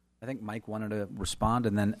 I think Mike wanted to respond,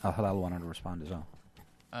 and then Halal wanted to respond as well.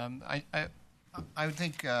 I would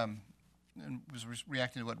think, and was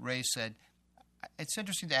reacting to what Ray said, it's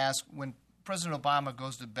interesting to ask when President Obama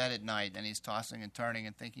goes to bed at night and he's tossing and turning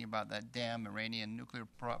and thinking about that damn Iranian nuclear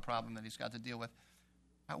problem that he's got to deal with.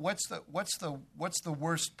 What's the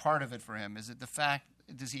worst part of it for him? Is it the fact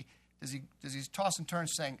does he toss and turn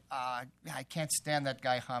saying I can't stand that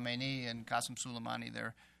guy Khamenei and Qasem Soleimani,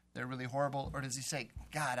 they're really horrible, or does he say,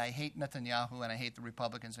 God, I hate Netanyahu and I hate the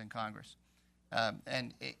Republicans in Congress?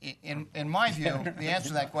 And in my view, the answer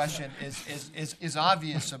to that question is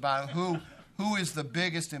obvious about who is the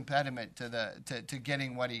biggest impediment to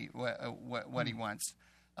getting what he wants.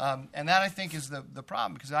 And that, I think, is the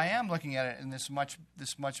problem, because I am looking at it in this much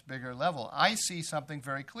bigger level. I see something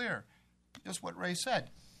very clear. just what Ray said.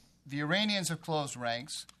 The Iranians have closed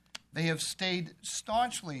ranks. They have stayed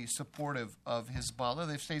staunchly supportive of Hezbollah.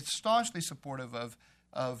 They've stayed staunchly supportive of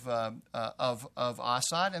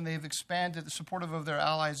Assad, and they've expanded, supportive of their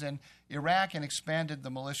allies in Iraq, and expanded the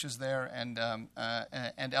militias there and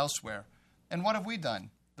elsewhere. And what have we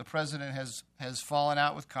done? The president has fallen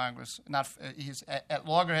out with Congress. He's at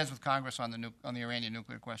loggerheads with Congress on the Iranian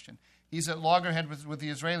nuclear question. He's at loggerheads with the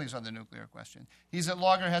Israelis on the nuclear question. He's at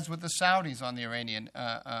loggerheads with the Saudis on the Iranian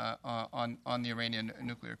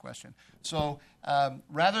nuclear question. So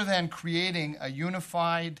rather than creating a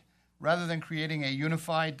unified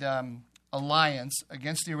alliance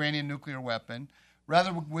against the Iranian nuclear weapon,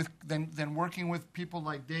 rather than working with people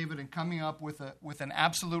like David and coming up with an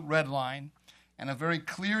absolute red line and a very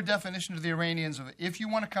clear definition to the Iranians of, if you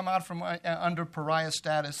want to come out from under pariah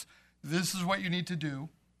status, this is what you need to do,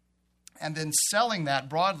 and then selling that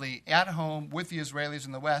broadly at home with the Israelis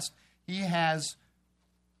in the West, he has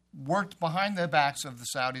worked behind the backs of the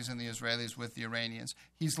Saudis and the Israelis with the Iranians.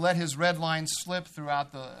 He's let his red line slip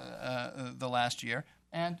throughout the last year,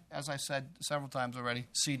 and, as I said several times already,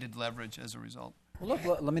 ceded leverage as a result. Well,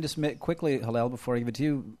 look, let me just quickly, Hillel, before I give it to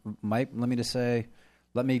you, Mike,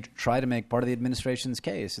 let me try to make part of the administration's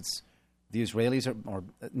case. It's the Israelis or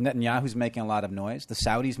Netanyahu's making a lot of noise. The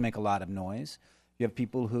Saudis make a lot of noise. You have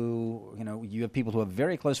people who have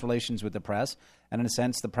very close relations with the press, and in a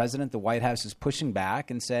sense, the president, the White House, is pushing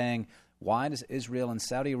back and saying, "Why does Israel and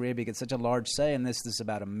Saudi Arabia get such a large say in this? This is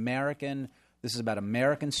about American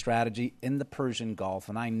strategy in the Persian Gulf,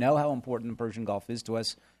 and I know how important the Persian Gulf is to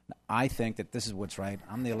us. I think that this is what's right.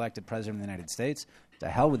 I'm the elected president of the United States. To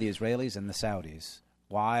hell with the Israelis and the Saudis."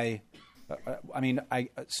 Why?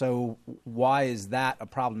 So why is that a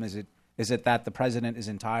problem? Is it that the president is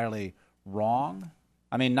entirely wrong?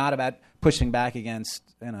 I mean, not about pushing back against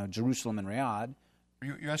Jerusalem and Riyadh.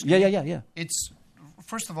 You're asking? Yeah. It's,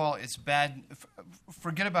 first of all, it's bad.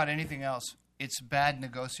 Forget about anything else. It's bad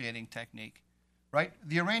negotiating technique, right?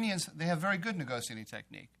 The Iranians, they have very good negotiating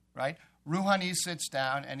technique, right? Rouhani sits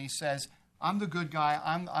down and he says, "I'm the good guy.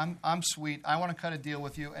 I'm sweet. I want to cut a deal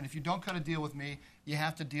with you. And if you don't cut a deal with me, you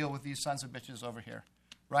have to deal with these sons of bitches over here."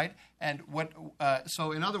 Right? And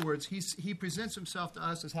so in other words, he presents himself to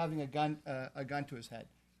us as having a gun to his head.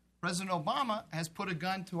 President Obama has put a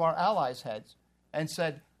gun to our allies' heads and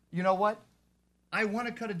said, "You know what? I want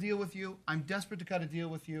to cut a deal with you. I'm desperate to cut a deal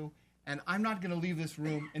with you, and I'm not going to leave this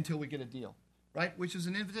room until we get a deal." Right? Which is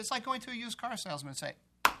it's like going to a used car salesman and say,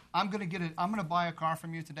 I'm going to buy a car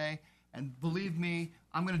from you today. And believe me,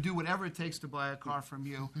 I'm going to do whatever it takes to buy a car from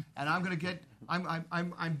you. And I'm dedicated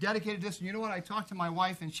to this. And you know what? I talked to my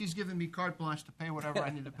wife, and she's given me carte blanche to pay whatever I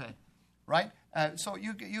need to pay. Right? So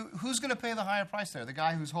who's going to pay the higher price there? The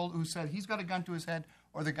guy who said he's got a gun to his head,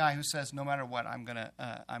 or the guy who says no matter what, I'm going to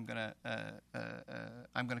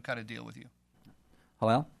cut a deal with you.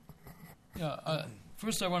 Hillel? Yeah.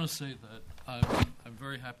 First, I want to say that I'm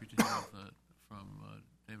very happy to hear that from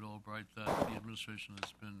David Albright that the administration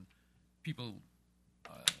has been. People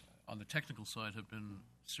on the technical side have been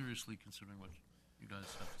seriously considering what you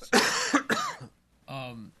guys have to say.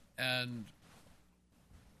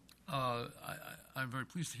 I'm very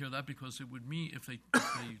pleased to hear that, because it would mean if they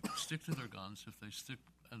stick to their guns, if they stick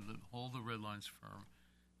and hold the red lines firm,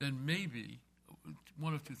 then maybe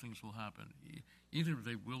one of two things will happen. Either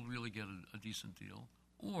they will really get a decent deal,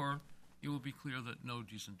 or it will be clear that no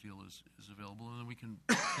decent deal is available, and then we can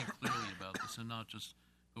think clearly about this and not just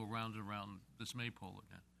go round and round this maypole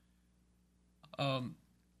again.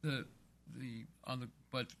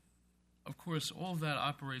 But of course, all of that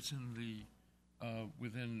operates in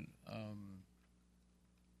within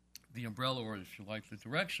the umbrella, or if you like, the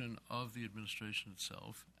direction of the administration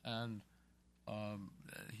itself. And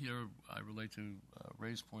here I relate to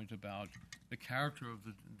Ray's point about the character of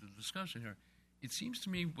the discussion here. It seems to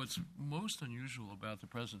me what's most unusual about the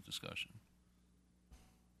present discussion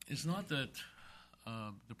is not that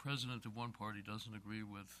the president of one party doesn't agree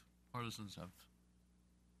with partisans of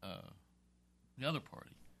the other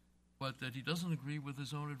party, but that he doesn't agree with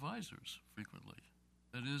his own advisors frequently.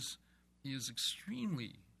 That is, he is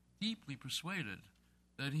extremely, deeply persuaded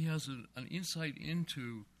that he has an insight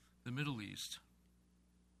into the Middle East,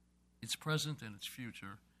 its present and its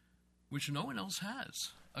future, which no one else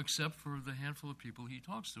has, except for the handful of people he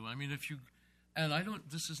talks to. I mean, this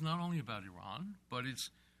is not only about Iran, but it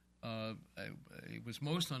was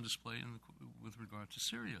most on display with regard to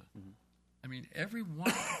Syria. Mm-hmm. I mean,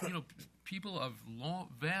 everyone, people of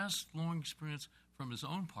vast, long experience from his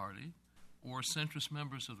own party, or centrist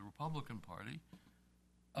members of the Republican Party,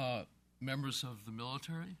 members of the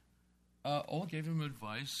military, all gave him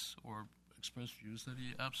advice or expressed views that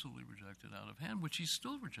he absolutely rejected out of hand, which he's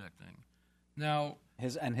still rejecting. Now,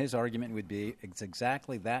 his argument would be it's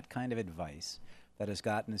exactly that kind of advice that has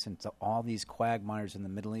gotten us into all these quagmires in the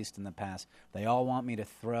Middle East in the past. They all want me to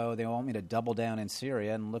double down in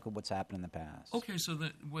Syria, and look at what's happened in the past. Okay, so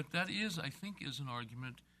what that is, I think, is an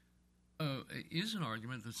argument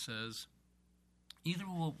that says either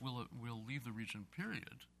we'll leave the region,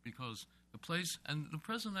 period, because the place, and the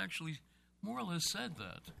president actually more or less said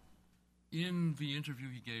that in the interview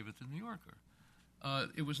he gave at the New Yorker.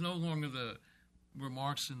 It was no longer the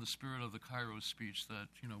remarks in the spirit of the Cairo speech that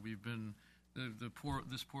we've been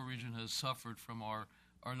this poor region has suffered from our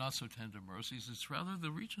not so tender mercies. It's rather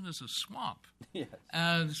the region is a swamp, yes,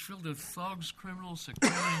 and it's filled with thugs, criminals,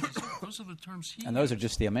 sectarians. Those are the terms he. And those are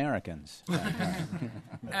just the Americans.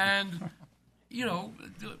 And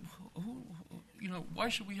why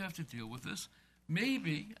should we have to deal with this?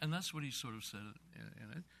 Maybe, and that's what he sort of said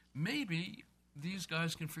in it. Maybe these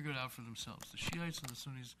guys can figure it out for themselves. The Shiites and the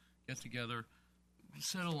Sunnis get together,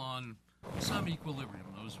 settle on some equilibrium.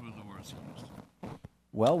 Those were the words he used.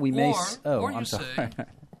 Well, we may. I'm sorry.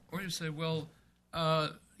 Or you say, well,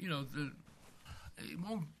 it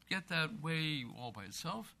won't get that way all by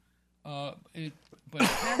itself. But it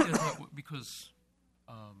can get that way because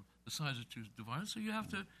the sides are too divided. So you have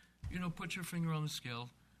to, put your finger on the scale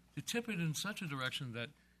to tip it in such a direction that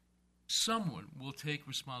someone will take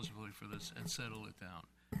responsibility for this and settle it down.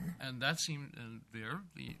 And that seemed, and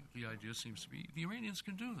the idea seems to be the Iranians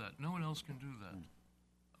can do that. No one else can do that.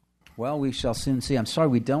 Well, we shall soon see. I'm sorry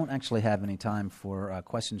we don't actually have any time for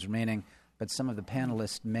questions remaining, but some of the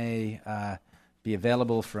panelists may be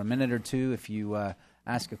available for a minute or two if you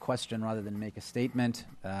ask a question rather than make a statement.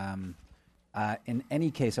 In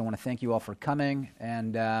any case, I want to thank you all for coming,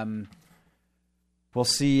 and we'll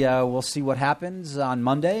see what happens on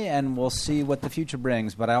Monday, and we'll see what the future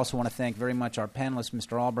brings. But I also want to thank very much our panelists,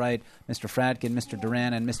 Mr. Albright, Mr. Fradkin, Mr.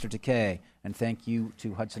 Duran, and Mr. Takei, and thank you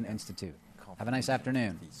to Hudson Institute. Have a nice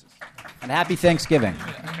afternoon. And happy Thanksgiving.